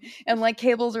routing, and like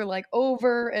cables are like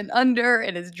over and under,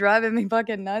 and it's driving me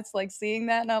fucking nuts like seeing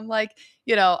that, and I'm like,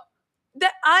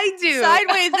 that I do.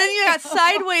 Sideways, then you got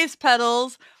sideways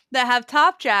pedals that have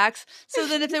top jacks. So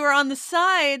then if they were on the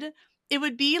side, it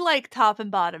would be like top and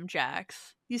bottom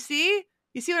jacks. You see?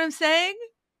 You see what I'm saying?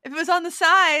 If it was on the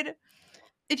side,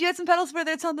 if you had some pedals where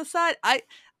it's on the side,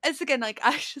 it's again like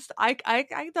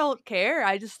I don't care.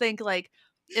 I just think like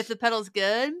if the pedal's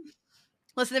good,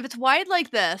 listen, if it's wide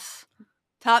like this,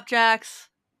 top jacks,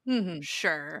 Mhm.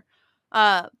 sure.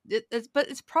 But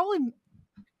it's probably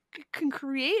can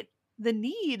create the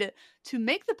need to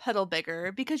make the pedal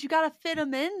bigger because you got to fit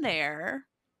them in there.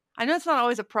 I know it's not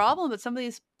always a problem, but some of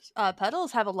these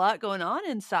pedals have a lot going on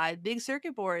inside, big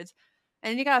circuit boards,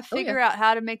 and you got to Oh yeah. figure out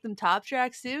how to make them top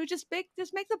tracks too. Just make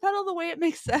the pedal the way it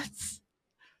makes sense.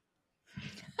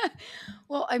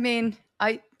 Well, I mean,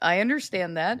 I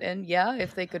understand that, and yeah,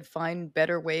 if they could find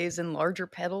better ways and larger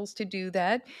pedals to do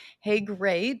that, hey,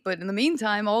 great. But in the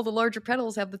meantime, all the larger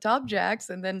pedals have the top jacks,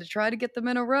 and then to try to get them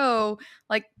in a row,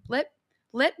 like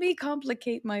let me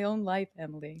complicate my own life,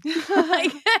 Emily.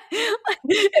 Like,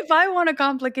 if I want to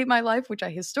complicate my life, which I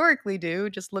historically do,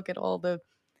 just look at all the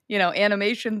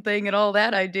animation thing and all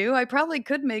that I do. I probably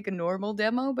could make a normal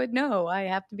demo, but no, I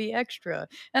have to be extra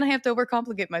and I have to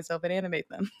overcomplicate myself and animate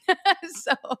them.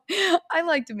 So I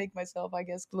like to make myself, I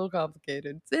guess, a little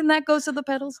complicated. And that goes to the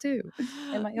pedals too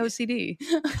and my Yeah, OCD.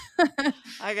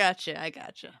 I gotcha. I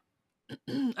gotcha.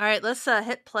 All right, let's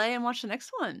hit play and watch the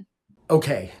next one.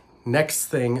 Okay, next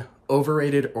thing,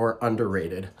 overrated or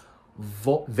underrated?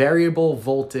 Variable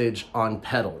voltage on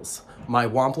pedals. My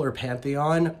Wampler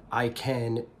Pantheon, I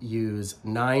can use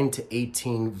 9 to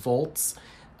 18 volts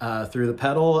through the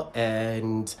pedal,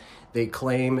 and they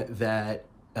claim that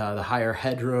the higher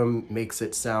headroom makes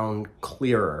it sound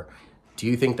clearer. Do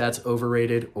you think that's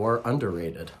overrated or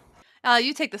underrated?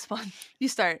 You take this one. You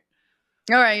start.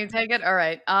 All right, you take it. All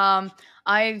right.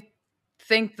 I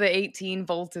think the 18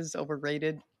 volt is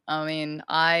overrated. I mean,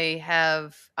 I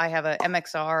have a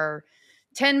MXR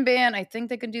 10 band, I think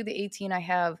they can do the 18. I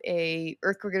have a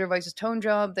Earthquake Devices tone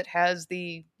job that has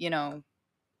the,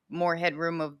 more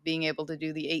headroom of being able to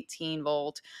do the 18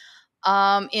 volt.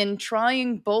 In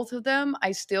trying both of them,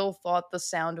 I still thought the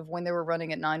sound of when they were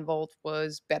running at 9 volt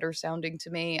was better sounding to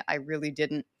me. I really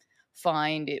didn't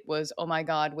find it was, oh my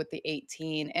God, with the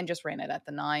 18, and just ran it at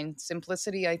the 9.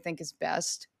 Simplicity, I think, is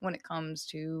best when it comes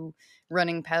to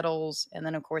running pedals. And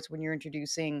then, of course, when you're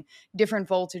introducing different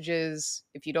voltages,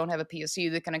 if you don't have a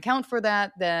PSU that can account for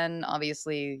that, then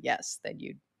obviously, yes, then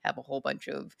you'd have a whole bunch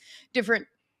of different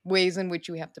ways in which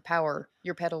you have to power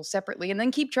your pedals separately, and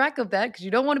then keep track of that because you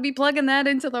don't want to be plugging that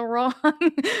into the wrong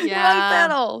wrong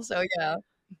pedal. So yeah,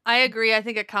 I agree. I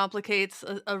think it complicates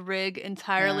a rig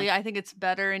entirely. Yeah. I think it's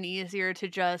better and easier to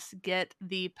just get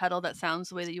the pedal that sounds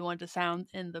the way that you want it to sound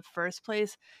in the first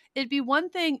place. It'd be one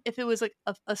thing if it was like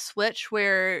a switch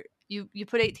where you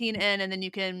put 18 in and then you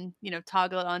can,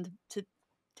 toggle it on to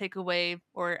take away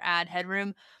or add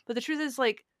headroom. But the truth is,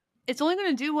 like, it's only going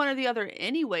to do one or the other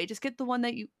anyway. Just get the one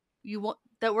that you want,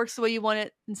 that works the way you want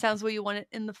it and sounds the way you want it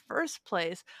in the first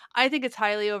place. I think it's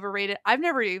highly overrated. I've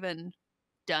never even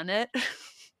done it.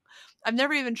 I've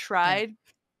never even tried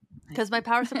because my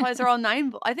power supplies are all 9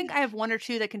 volt. I think I have one or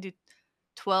two that can do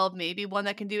 12, maybe one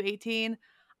that can do 18.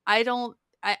 I don't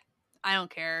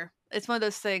care. It's one of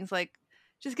those things, like,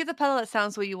 just get the pedal that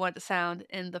sounds the way you want it to sound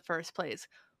in the first place.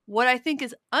 What I think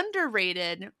is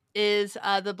underrated is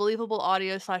the Believable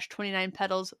Audio /29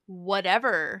 pedals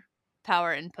whatever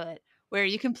power input, where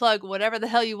you can plug whatever the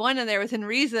hell you want in there within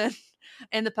reason,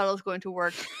 and the pedal is going to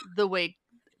work the way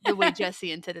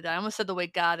Jesse intended. I almost said the way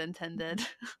God intended.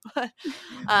 But,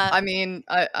 I mean,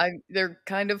 they're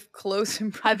kind of close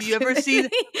in have you ever seen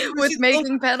with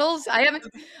making pedals? I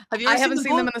haven't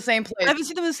seen them in the same place. I haven't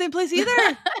seen them in the same place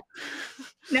either.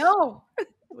 No.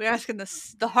 We're asking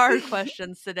the hard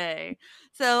questions today.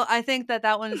 So I think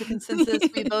that one is a consensus.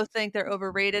 We both think they're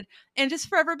overrated. And just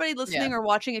for everybody listening or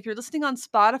watching, if you're listening on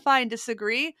Spotify and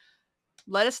disagree,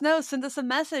 let us know. Send us a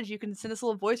message. You can send us a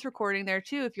little voice recording there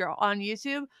too. If you're on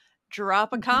YouTube,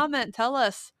 drop a comment. Tell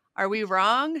us, are we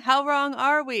wrong? How wrong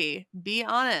are we? Be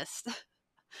honest.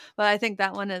 But I think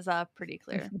that one is pretty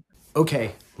clear.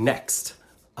 Okay, next.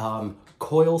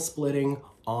 Coil splitting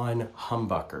on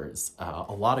humbuckers.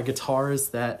 A lot of guitars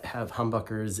that have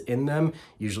humbuckers in them,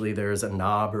 usually there's a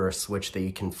knob or a switch that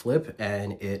you can flip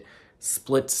and it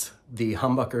splits the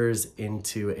humbuckers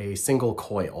into a single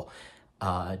coil.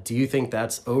 Do you think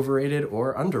that's overrated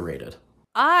or underrated?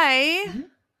 I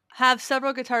have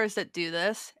several guitars that do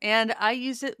this, and I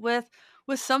use it with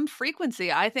some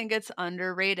frequency. I think it's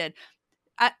underrated.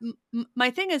 My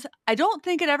thing is, I don't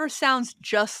think it ever sounds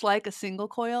just like a single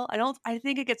coil. I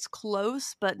think it gets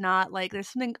close, but not like, there's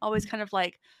something always kind of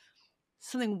like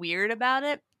something weird about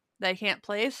it that I can't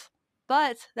place.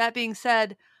 But that being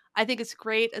said, I think it's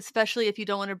great, especially if you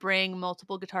don't want to bring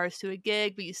multiple guitars to a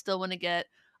gig, but you still want to get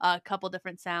a couple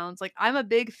different sounds. Like, I'm a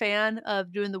big fan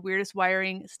of doing the weirdest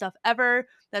wiring stuff ever.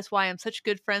 That's why I'm such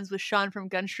good friends with Sean from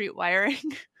Gun Street Wiring.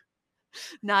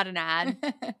 Not an ad.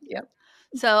 Yep.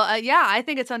 So, yeah, I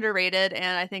think it's underrated,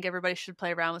 and I think everybody should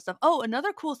play around with stuff. Oh,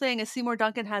 another cool thing is Seymour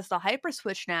Duncan has the Hyper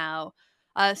Switch now.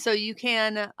 So you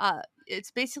can, it's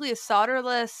basically a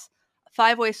solderless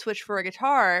 5-way switch for a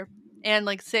guitar. And,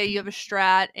 like, say you have a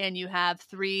Strat and you have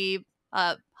 3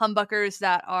 humbuckers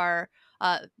that are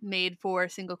made for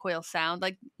single coil sound.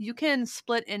 Like, you can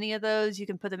split any of those. You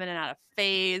can put them in and out of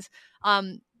phase.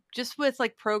 Just with,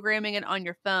 like, programming it on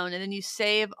your phone, and then you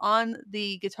save on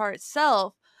the guitar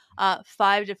itself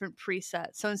 5 different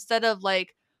presets. So instead of,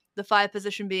 like, the 5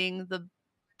 position being the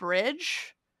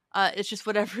bridge, it's just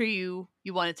whatever you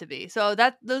want it to be. So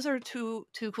those are two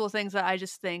cool things that I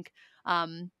just think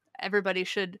everybody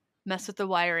should mess with the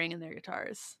wiring in their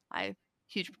guitars. I'm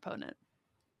huge proponent.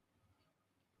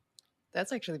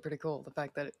 That's actually pretty cool. The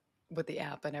fact that with the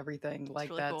app and everything, like,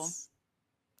 really cool.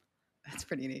 That's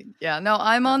pretty neat. Yeah, no,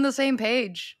 I'm on the same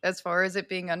page as far as it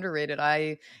being underrated.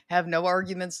 I have no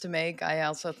arguments to make. I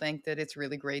also think that it's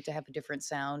really great to have a different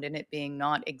sound, and it being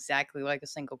not exactly like a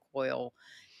single coil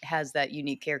has that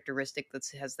unique characteristic that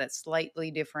has that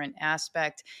slightly different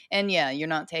aspect. And yeah, you're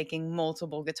not taking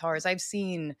multiple guitars. I've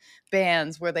seen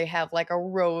bands where they have like a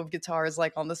row of guitars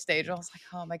like on the stage. I was like,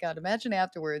 oh my God, imagine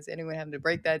afterwards anyone having to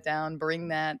break that down, bring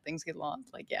that, things get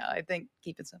lost. Like, yeah, I think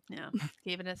keep it simple. Yeah,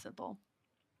 keeping it simple.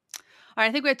 All right,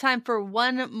 I think we have time for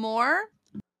one more.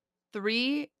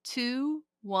 3, 2,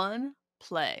 1,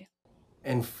 play.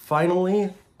 And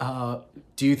finally,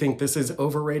 do you think this is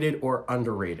overrated or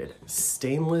underrated?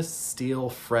 Stainless steel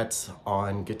frets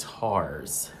on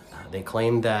guitars. They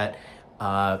claim that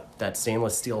that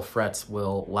stainless steel frets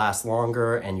will last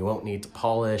longer and you won't need to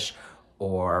polish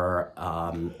or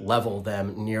level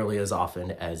them nearly as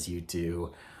often as you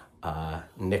do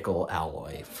nickel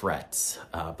alloy frets,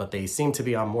 but they seem to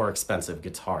be on more expensive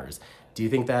guitars. Do you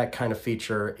think that kind of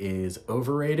feature is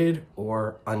overrated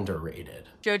or underrated?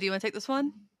 Joe, do you want to take this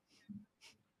one?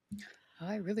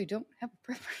 I really don't have a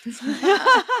preference.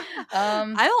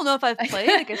 I don't know if I've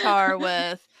played a guitar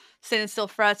with stainless steel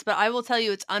frets, but I will tell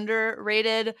you it's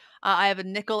underrated. I have a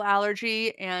nickel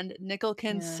allergy, and nickel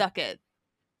can suck it.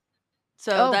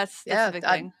 So that's the big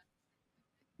thing.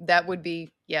 That would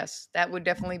be, yes, that would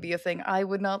definitely be a thing I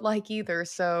would not like either.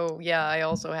 So yeah, I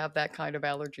also have that kind of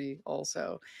allergy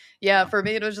also. Yeah, for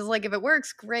me, it was just like, if it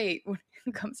works, great. When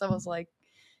it comes, I was like,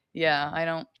 yeah, I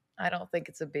don't think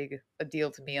it's a deal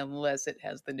to me unless it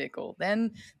has the nickel.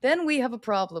 Then we have a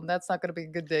problem. That's not going to be a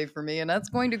good day for me, and that's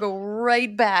going to go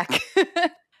right back.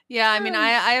 Yeah, I mean,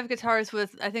 I have guitars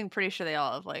with, I think, pretty sure they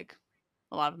all have like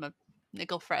a lot of them have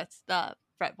nickel frets,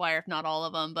 fret wire, if not all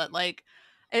of them. But like,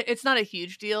 it's not a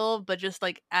huge deal. But just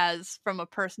like as from a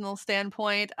personal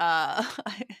standpoint, I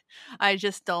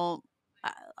just don't.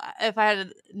 If I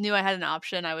knew I had an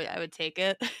option, I would take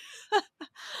it.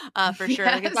 For sure.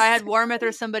 Like if I had Warmouth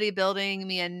or somebody building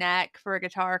me a neck for a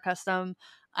guitar custom,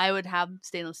 I would have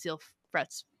stainless steel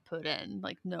frets put in.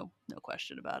 Like no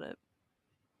question about it.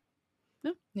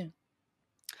 No. Yeah.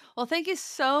 Well, thank you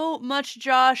so much,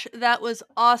 Josh. That was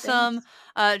awesome.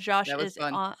 Josh is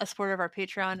a supporter of our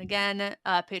Patreon. Again,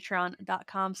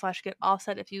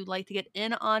 patreon.com/getoffset if you'd like to get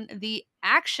in on the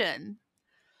action.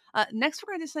 Next,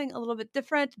 we're going to do something a little bit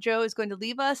different. Joe is going to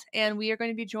leave us, and we are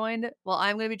going to be joined,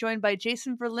 I'm going to be joined by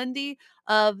Jason Verlinde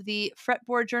of the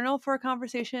Fretboard Journal for a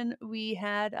conversation we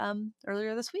had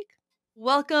earlier this week.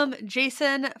 Welcome,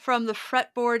 Jason, from the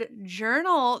Fretboard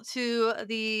Journal to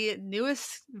the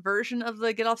newest version of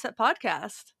the Get Offset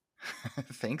podcast.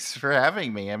 Thanks for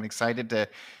having me. I'm excited to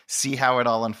see how it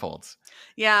all unfolds.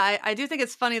 Yeah, I do think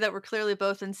it's funny that we're clearly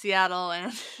both in Seattle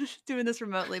and doing this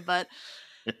remotely, but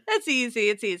it's easy.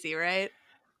 It's easy, right?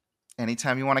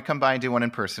 Anytime you want to come by and do one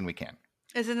in person, we can.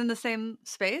 Is it in the same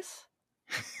space?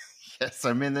 Yes,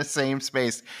 I'm in the same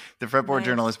space. The Fretboard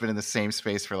Journal has been in the same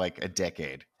space for like a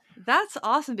decade. That's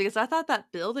awesome, because I thought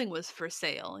that building was for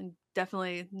sale and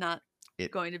definitely not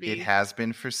going to be. It has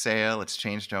been for sale. It's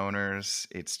changed owners.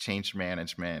 It's changed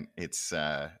management. It's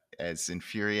as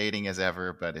infuriating as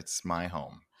ever, but it's my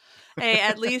home. Hey,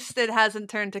 at least it hasn't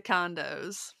turned to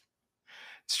condos.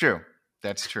 It's true.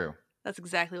 That's true. That's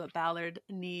exactly what Ballard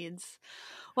needs.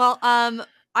 Well,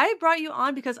 I brought you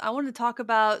on because I wanted to talk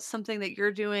about something that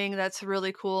you're doing that's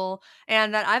really cool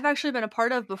and that I've actually been a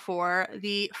part of before,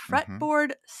 the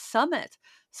Fretboard Summit.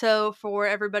 So for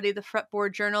everybody, the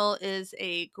Fretboard Journal is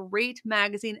a great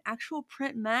magazine, actual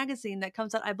print magazine that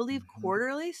comes out, I believe,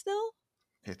 quarterly still?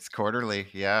 It's quarterly,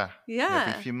 yeah. Yeah.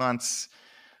 Every few months,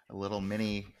 a little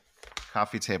mini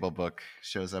coffee table book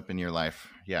shows up in your life.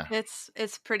 Yeah.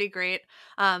 It's pretty great.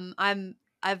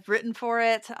 I've written for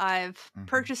it. I've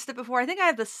purchased it before. I think I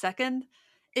have the second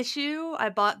issue. I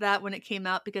bought that when it came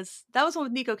out because that was one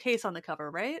with Nico Case on the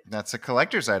cover, right? That's a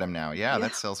collector's item now. Yeah,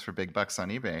 that sells for big bucks on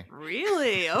eBay.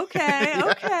 Really? Okay.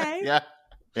 Yeah, okay.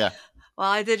 Yeah. Well,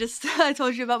 I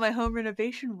told you about my home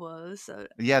renovation woes. So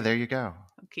yeah, there you go.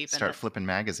 I'm keeping Start flipping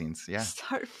magazines. Yeah.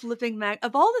 Start flipping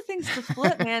of all the things to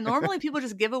flip, man. Normally people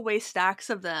just give away stacks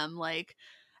of them. Like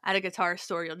at a guitar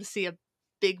store, you'll just see a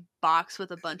big box with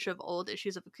a bunch of old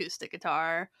issues of acoustic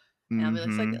guitar. And I'll be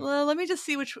like, well, let me just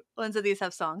see which ones of these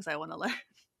have songs I want to learn.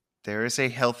 There is a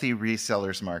healthy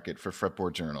resellers market for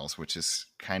Fretboard journals, which is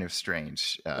kind of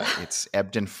strange. It's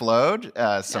ebbed and flowed.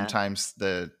 Sometimes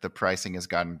the pricing has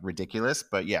gotten ridiculous,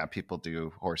 but yeah, people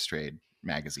do horse trade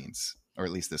magazines, or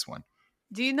at least this one.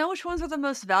 Do you know which ones are the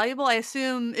most valuable? I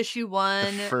assume issue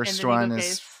 1. The first one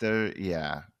is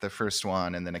the first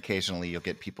one, and then occasionally you'll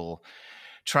get people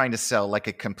trying to sell like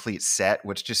a complete set,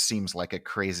 which just seems like a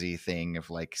crazy thing of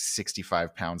like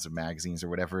 65 pounds of magazines or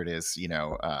whatever it is,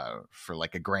 for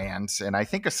like $1,000. And I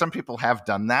think some people have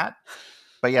done that,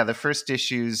 but yeah, the first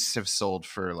issues have sold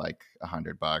for like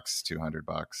 $100,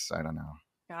 $200. I don't know.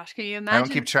 Gosh, can you imagine? I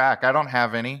don't keep track. I don't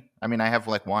have any. I mean, I have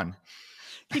like one.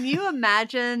 Can you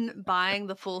imagine buying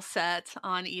the full set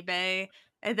on eBay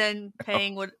and then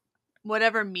paying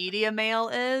whatever media mail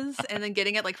is and then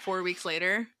getting it like 4 weeks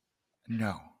later?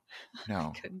 No.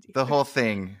 The whole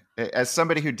thing, as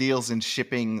somebody who deals in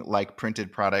shipping like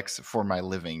printed products for my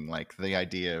living, like the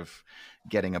idea of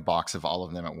getting a box of all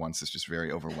of them at once is just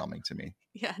very overwhelming to me.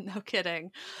 Yeah, no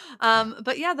kidding.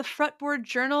 But yeah, the Fretboard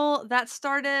Journal, that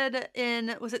started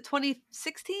in, was it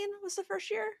 2016 was the first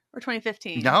year or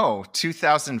 2015? No,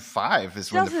 2005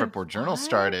 is when the Fretboard Journal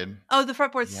started. Oh, the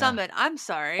Fretboard Summit. I'm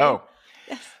sorry. Oh,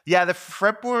 Yes. Yeah, the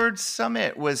Fretboard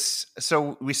Summit was,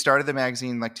 so we started the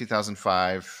magazine like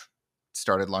 2005,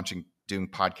 started launching, doing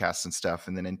podcasts and stuff.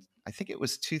 And then I think it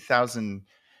was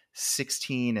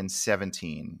 2016 and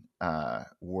 17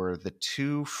 were the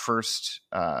two first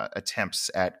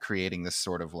attempts at creating this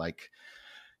sort of like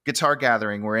guitar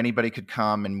gathering where anybody could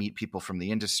come and meet people from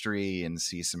the industry and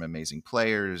see some amazing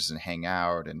players and hang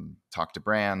out and talk to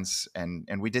brands. And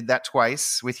we did that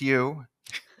twice with you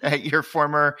at your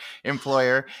former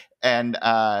employer. And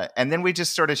then we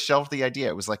just sort of shelved the idea.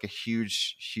 It was like a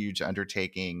huge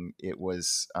undertaking. It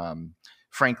was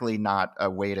frankly not a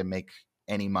way to make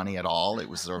any money at all. It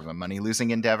was sort of a money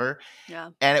losing endeavor. Yeah.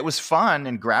 And it was fun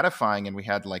and gratifying. And we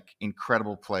had like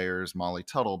incredible players, Molly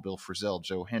Tuttle, Bill Frisell,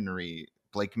 Joe Henry,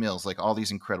 Blake Mills, like all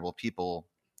these incredible people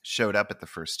showed up at the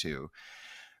first two.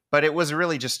 But it was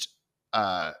really just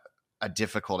a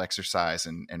difficult exercise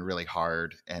and really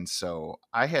hard. And so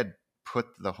I had put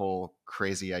the whole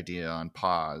crazy idea on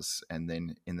pause. And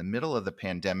then in the middle of the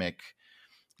pandemic,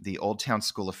 the Old Town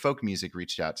School of Folk Music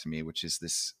reached out to me, which is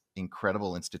this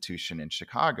incredible institution in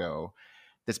Chicago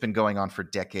that's been going on for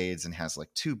decades and has like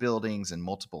 2 buildings and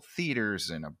multiple theaters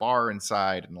and a bar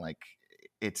inside. And like,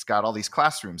 it's got all these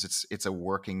classrooms. It's a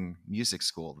working music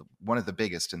school, one of the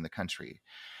biggest in the country.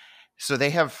 So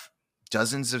they have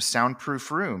dozens of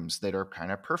soundproof rooms that are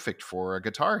kind of perfect for a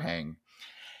guitar hang.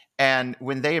 And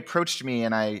when they approached me,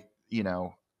 and I,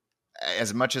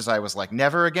 as much as I was like,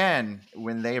 never again,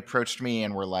 when they approached me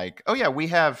and were like, oh yeah, we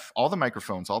have all the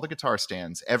microphones, all the guitar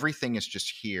stands, everything is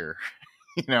just here,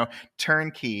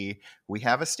 turnkey. We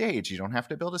have a stage. You don't have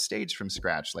to build a stage from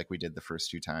scratch like we did the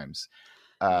first 2 times.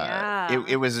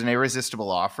 It was an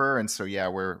irresistible offer. And so, yeah,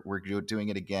 we're doing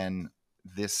it again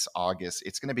this August.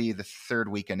 It's going to be the 3rd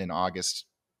weekend in August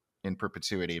in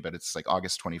perpetuity, but it's like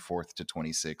August 24th to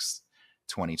 26th,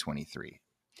 2023.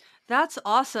 That's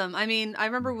awesome. I mean, I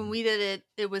remember when we did it,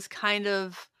 it was kind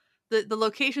of the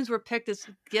locations were picked as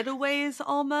getaways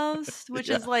almost, which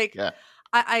is like,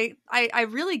 I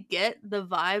really get the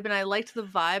vibe, and I liked the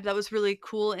vibe. That was really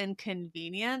cool and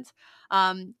convenient.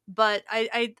 But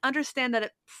I understand that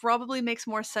it probably makes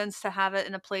more sense to have it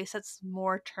in a place that's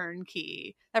more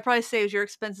turnkey. That probably saves your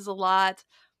expenses a lot,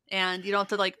 and you don't have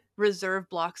to like reserve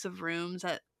blocks of rooms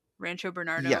at Rancho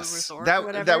Bernardo Resort or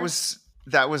whatever.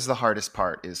 That was the hardest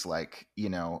part, is like,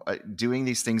 doing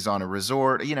these things on a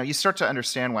resort. You start to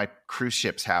understand why cruise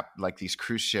ships like these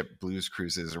cruise ship blues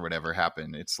cruises or whatever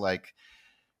happen. It's like,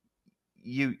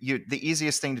 the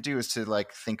easiest thing to do is to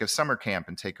like think of summer camp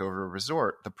and take over a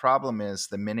resort. The problem is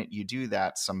the minute you do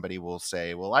that, somebody will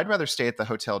say, well, I'd rather stay at the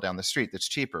hotel down the street that's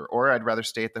cheaper, or I'd rather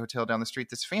stay at the hotel down the street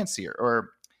that's fancier,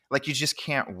 or like, you just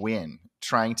can't win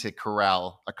trying to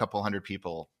corral a couple hundred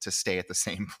people to stay at the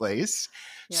same place.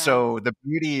 Yeah. So the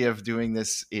beauty of doing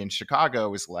this in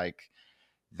Chicago is like,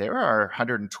 there are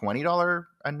 $120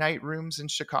 a night rooms in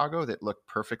Chicago that look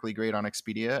perfectly great on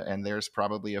Expedia. And there's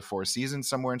probably a 4 Seasons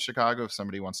somewhere in Chicago if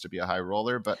somebody wants to be a high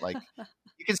roller. But like,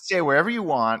 you can stay wherever you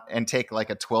want and take like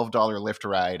a $12 Lyft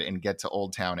ride and get to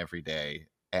Old Town every day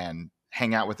and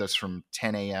hang out with us from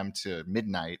 10 a.m. to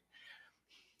midnight.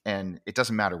 And it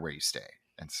doesn't matter where you stay.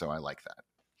 And so I like that.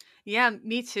 Yeah,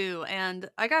 me too. And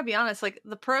I gotta be honest, like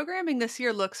the programming this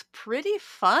year looks pretty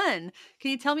fun.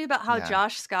 Can you tell me about how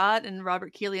Josh Scott and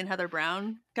Robert Keeley and Heather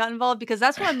Brown got involved? Because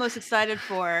that's what I'm most excited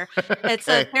for. It's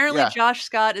apparently Josh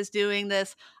Scott is doing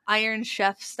this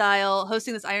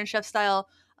hosting this Iron Chef style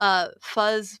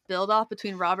fuzz build off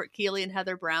between Robert Keeley and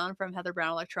Heather Brown from Heather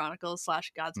Brown Electronicals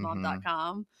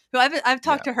 /godsmom.com, who I've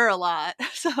talked to her a lot.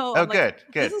 So good.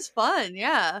 This is fun.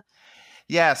 Yeah.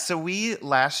 Yeah, so we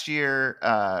last year,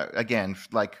 again,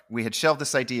 like we had shelved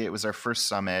this idea. It was our first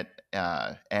summit,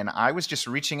 and I was just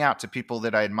reaching out to people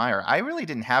that I admire. I really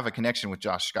didn't have a connection with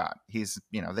Josh Scott. He's,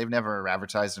 they've never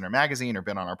advertised in our magazine or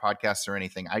been on our podcast or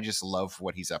anything. I just love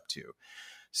what he's up to.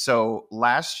 So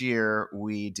last year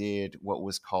we did what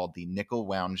was called the Nickel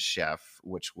Wound Chef,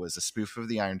 which was a spoof of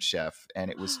the Iron Chef,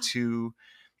 and it was 2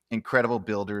 incredible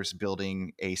builders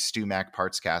building a StewMac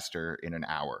parts caster in an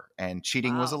hour, and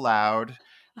cheating was allowed.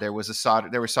 There was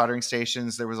there were soldering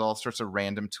stations. There was all sorts of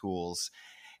random tools.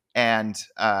 And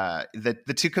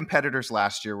the 2 competitors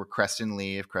last year were Creston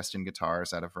Lee of Creston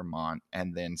Guitars out of Vermont.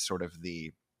 And then sort of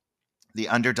the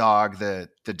underdog, the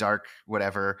dark,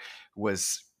 whatever,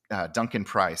 was Duncan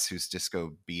Price, who's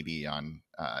Disco BB on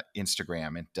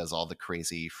Instagram and does all the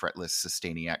crazy fretless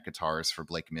Sustainiac guitars for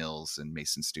Blake Mills and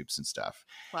Mason Stoops and stuff.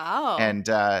 Wow.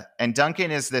 And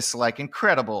Duncan is this like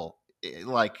incredible,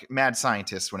 like mad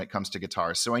scientist when it comes to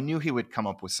guitars. So I knew he would come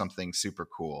up with something super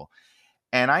cool.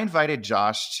 And I invited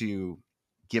Josh to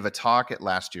give a talk at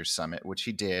last year's summit, which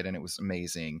he did, and it was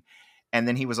amazing. And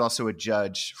then he was also a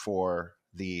judge for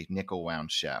the Nickel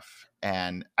Wound Chef.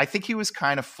 And I think he was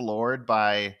kind of floored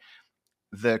by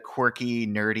the quirky,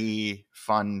 nerdy,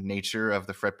 fun nature of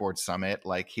the Fretboard Summit.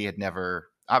 Like, he had never,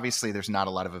 obviously there's not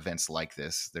a lot of events like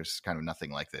this. There's kind of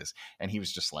nothing like this. And he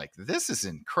was just like, this is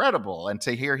incredible. And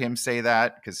to hear him say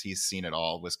that, because he's seen it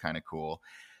all, was kind of cool.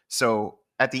 So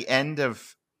at the end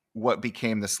of what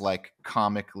became this like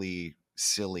comically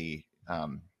silly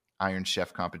Iron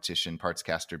Chef competition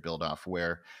Partscaster build off,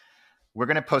 where we're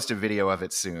going to post a video of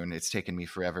it soon. It's taken me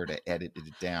forever to edit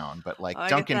it down. But like,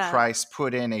 Duncan Price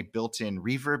put in a built-in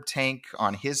reverb tank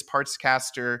on his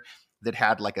Partscaster that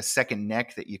had like a second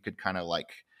neck that you could kind of like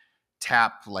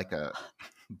tap like a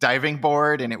diving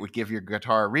board, and it would give your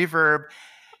guitar reverb.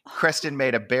 Creston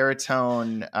made a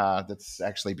baritone that's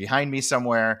actually behind me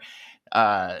somewhere.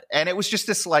 And it was just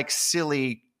this like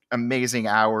silly, amazing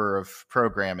hour of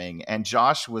programming. And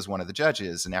Josh was one of the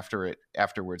judges. And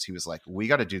afterwards, he was like, we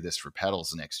got to do this for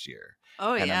pedals next year.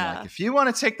 Oh, and yeah. I'm like, if you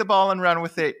want to take the ball and run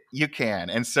with it, you can.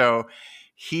 And so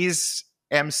he's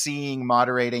emceeing,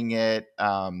 moderating it.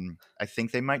 I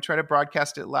think they might try to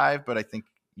broadcast it live, but I think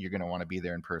you're going to want to be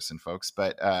there in person, folks.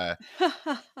 But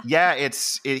yeah,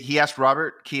 he asked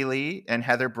Robert Keeley and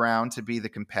Heather Brown to be the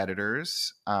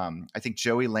competitors. I think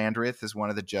Joey Landreth is one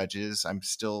of the judges. I'm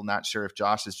still not sure if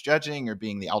Josh is judging or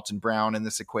being the Alton Brown in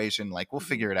this equation. Like, we'll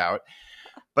figure it out.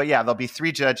 But yeah, there'll be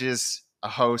 3 judges, a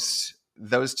host,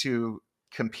 those 2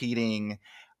 competing.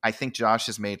 I think Josh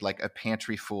has made like a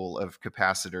pantry full of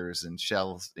capacitors and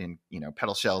shells and,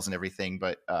 pedal shells and everything.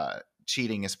 But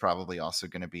cheating is probably also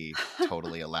going to be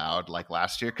totally allowed like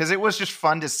last year, because it was just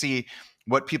fun to see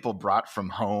what people brought from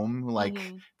home, like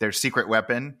their secret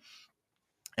weapon.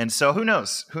 And so who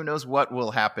knows what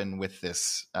will happen with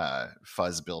this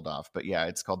fuzz build off. But yeah,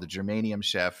 it's called the Germanium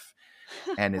Chef,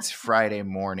 and it's Friday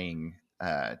morning,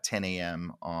 10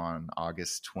 a.m. on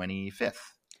August 25th.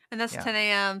 And that's 10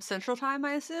 a.m. Central Time,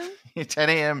 I assume? 10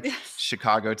 a.m. Yes.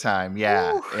 Chicago time.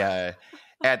 Yeah. Yeah.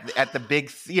 At the big,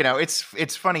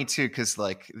 it's funny too, because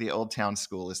like the Old Town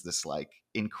School is this like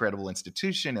incredible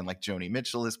institution, and like Joni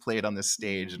Mitchell has played on this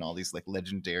stage and all these like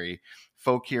legendary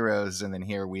folk heroes. And then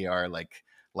here we are like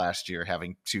last year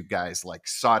having 2 guys like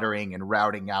soldering and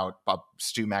routing out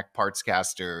Stumac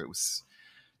Partscaster. It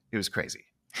was crazy.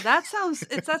 That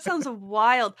sounds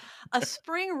wild. A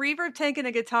spring reverb tank and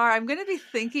a guitar. I'm going to be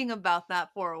thinking about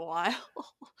that for a while.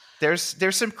 There's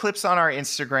some clips on our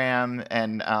Instagram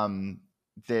and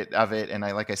of it, and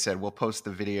like I said, we'll post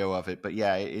the video of it. But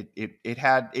yeah,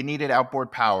 it needed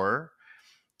outboard power,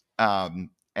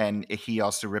 and he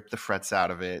also ripped the frets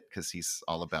out of it because he's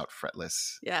all about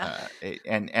fretless. Yeah,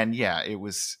 and yeah, it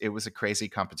was a crazy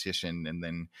competition. And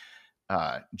then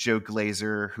Joe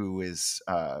Glazer, who is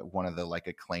one of the like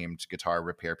acclaimed guitar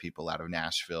repair people out of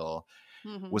Nashville,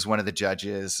 was one of the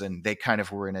judges, and they kind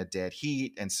of were in a dead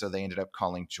heat. And so they ended up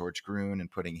calling George Gruen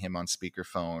and putting him on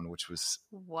speakerphone, which was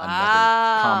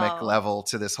another comic level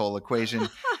to this whole equation.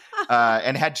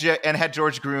 And had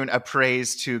George Gruen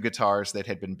appraise 2 guitars that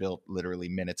had been built literally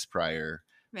minutes prior,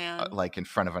 like in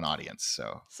front of an audience.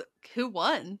 So who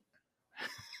won?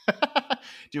 Do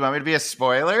you want me to be a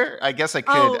spoiler? I guess I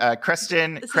could.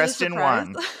 Creston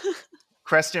won.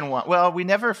 Creston won. Well, we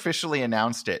never officially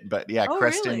announced it, but yeah,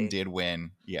 Creston did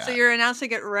win. Yeah. So you're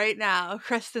announcing it right now.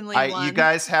 Creston Lee won. You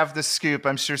guys have the scoop.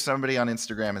 I'm sure somebody on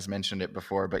Instagram has mentioned it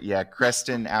before, but yeah,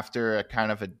 Creston, after a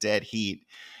kind of a dead heat,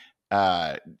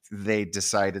 they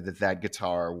decided that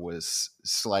guitar was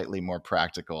slightly more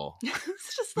practical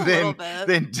just a little bit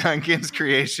than Duncan's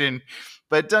creation.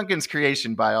 But Duncan's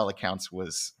creation, by all accounts,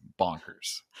 was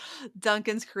bonkers.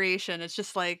 Duncan's creation. It's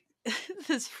just like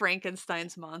this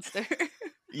Frankenstein's monster.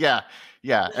 Yeah.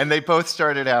 And they both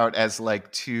started out as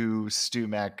like 2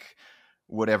 Stumac,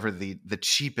 whatever the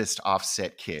cheapest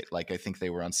offset kit. Like I think they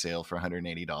were on sale for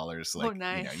 $180. Like,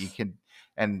 nice. You can,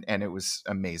 and it was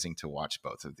amazing to watch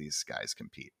both of these guys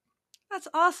compete. That's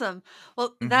awesome.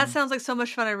 Well, that sounds like so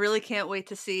much fun. I really can't wait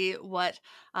to see what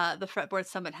the Fretboard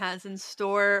Summit has in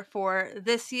store for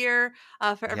this year.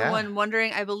 For everyone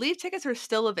wondering, I believe tickets are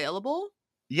still available.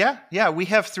 Yeah. We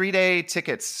have 3-day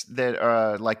tickets that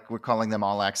are like, we're calling them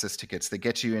all access tickets that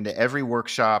get you into every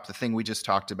workshop, the thing we just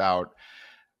talked about.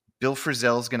 Bill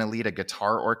Frisell's going to lead a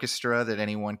guitar orchestra that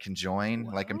anyone can join.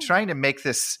 Wow. Like, I'm trying to make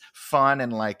this fun,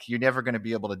 and like, you're never going to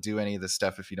be able to do any of this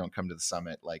stuff if you don't come to the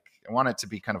summit. Like, I want it to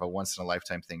be kind of a once in a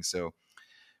lifetime thing. So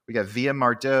we got Via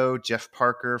Mardot, Jeff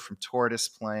Parker from Tortoise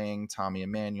playing, Tommy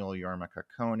Emmanuel, Jorma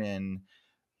Kakkonen,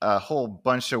 a whole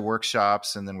bunch of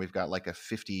workshops. And then we've got like a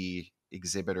 50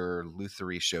 exhibitor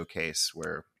Lutherie showcase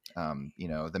where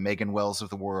the Megan Wells of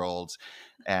the world,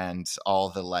 and all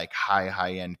the like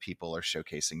high end people are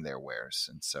showcasing their wares.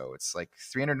 And so it's like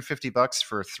 $350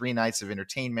 for 3 nights of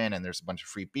entertainment, and there's a bunch of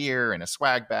free beer and a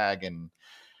swag bag, and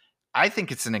I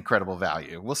think it's an incredible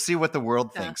value. We'll see what the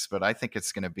world thinks, but I think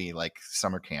it's going to be like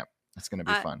summer camp. It's going to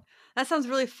be fun. That sounds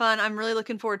really fun. I'm really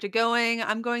looking forward to going.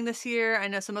 I'm going this year. I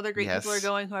know some other great people are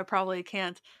going who I probably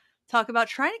can't talk about.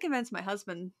 Trying to convince my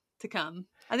husband to come.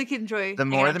 I think he'd enjoy. The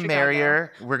more the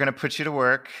merrier. We're going to put you to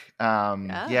work. We're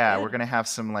going to have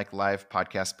some like live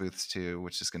podcast booths too,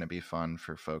 which is going to be fun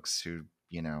for folks who,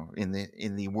 in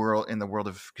the world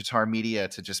of guitar media,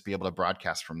 to just be able to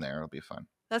broadcast from there. It'll be fun.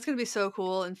 That's going to be so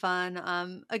cool and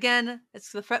fun. Again,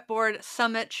 it's the Fretboard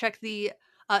Summit. Check the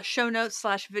show notes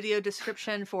 / video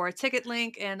description for a ticket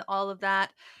link and all of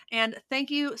that. And thank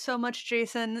you so much,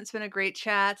 Jason. It's been a great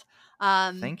chat.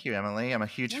 Thank you, Emily. I'm a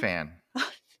huge fan.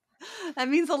 That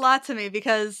means a lot to me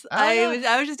because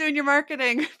I was just doing your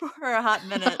marketing for a hot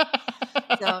minute.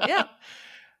 So yeah.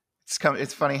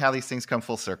 It's funny how these things come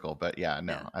full circle, but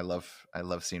I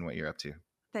love seeing what you're up to.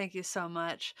 Thank you so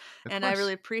much. Of course. I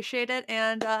really appreciate it.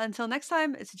 And until next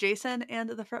time, it's Jason and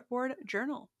the Fretboard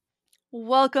Journal.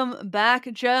 Welcome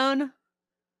back, Joan.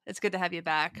 It's good to have you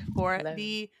back for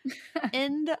the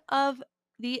end of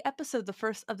the episode, the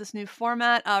first of this new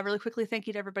format. Really quickly, thank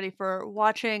you to everybody for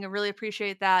watching. I really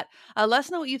appreciate that. Let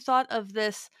us know what you thought of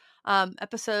this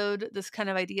episode, this kind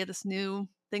of idea, this new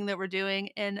thing that we're doing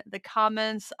in the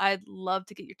comments. I'd love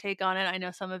to get your take on it. I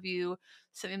know some of you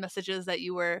sent me messages that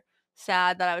you were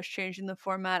sad that I was changing the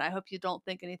format. I hope you don't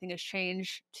think anything has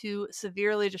changed too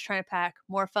severely. Just trying to pack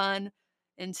more fun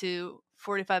into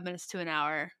 45 minutes to an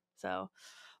hour.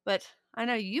 But I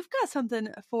know you've got something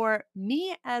for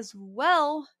me as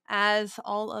well as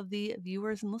all of the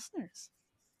viewers and listeners.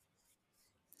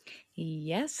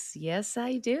 Yes,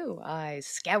 I do. I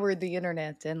scoured the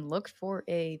internet and looked for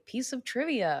a piece of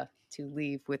trivia to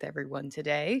leave with everyone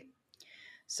today.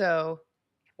 So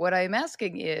what I'm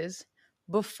asking is,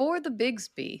 before the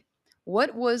Bigsby,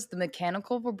 what was the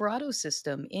mechanical vibrato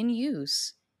system in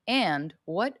use, and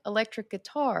what electric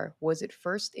guitar was it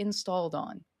first installed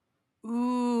on?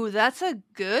 Ooh, that's a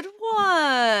good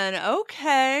one.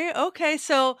 Okay.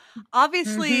 So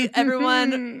obviously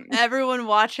everyone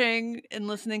watching and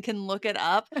listening can look it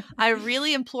up. I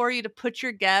really implore you to put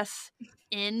your guess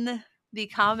in the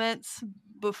comments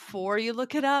before you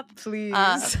look it up. Please.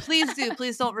 Please do.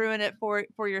 Please don't ruin it for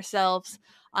yourselves.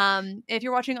 If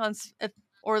you're watching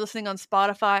or listening on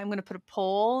Spotify, I'm going to put a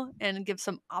poll and give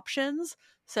some options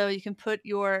so you can put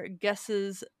your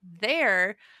guesses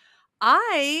there.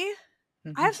 I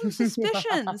have some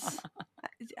suspicions.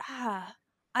 I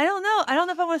don't know. I don't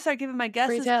know if I want to start giving my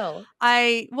guesses. Pray tell.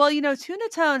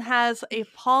 Tunatone has a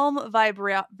palm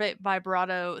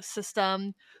vibrato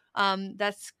system.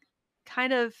 That's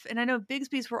kind of, and I know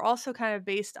Bigsby's were also kind of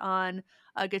based on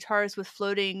guitars with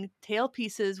floating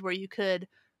tailpieces where you could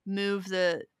move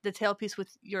the tailpiece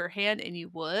with your hand and you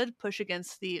would push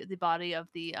against the body of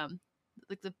the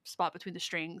like the spot between the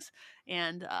strings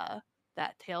and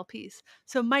that tailpiece.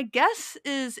 So my guess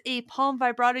is a palm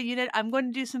vibrato unit. I'm going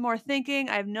to do some more thinking.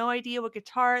 I have no idea what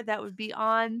guitar that would be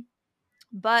on,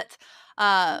 but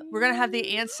we're going to have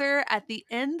the answer at the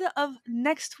end of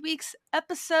next week's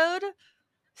episode.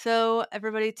 So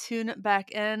everybody tune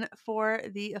back in for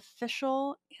the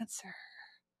official answer.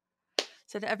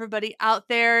 So to everybody out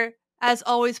there, as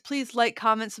always, please like,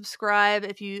 comment, subscribe.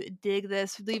 If you dig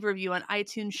this, leave a review on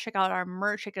iTunes. Check out our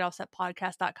merch. Check it out at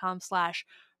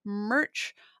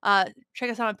podcast.com/merch. Check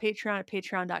us out on Patreon at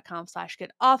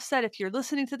patreon.com/getoffset. If you're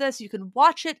listening to this, you can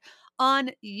watch it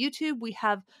on YouTube. We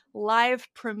have live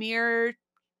premiere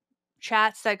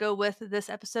chats that go with this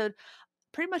episode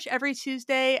pretty much every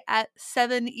Tuesday at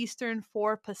 7 Eastern,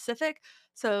 4 Pacific.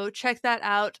 So check that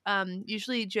out.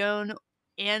 Usually Joan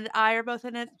and I are both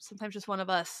in it, sometimes just one of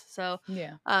us. So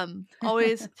yeah,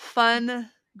 always fun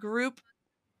group.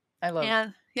 I love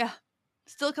it. Yeah.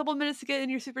 Still a couple minutes to get in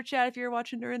your super chat if you're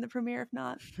watching during the premiere. If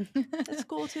not, that's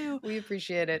cool too. We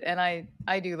appreciate it. And I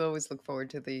do always look forward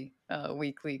to the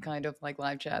weekly kind of like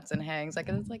live chats and hangs. Like,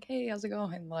 it's like, hey, how's it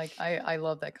going? Like, I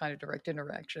love that kind of direct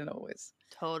interaction always.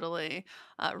 Totally.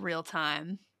 Real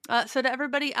time. So to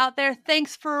everybody out there,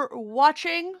 thanks for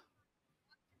watching.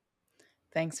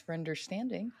 Thanks for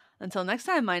understanding. Until next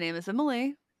time, my name is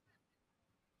Emily.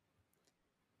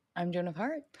 I'm Joan of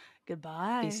Heart.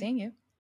 Goodbye. Be seeing you.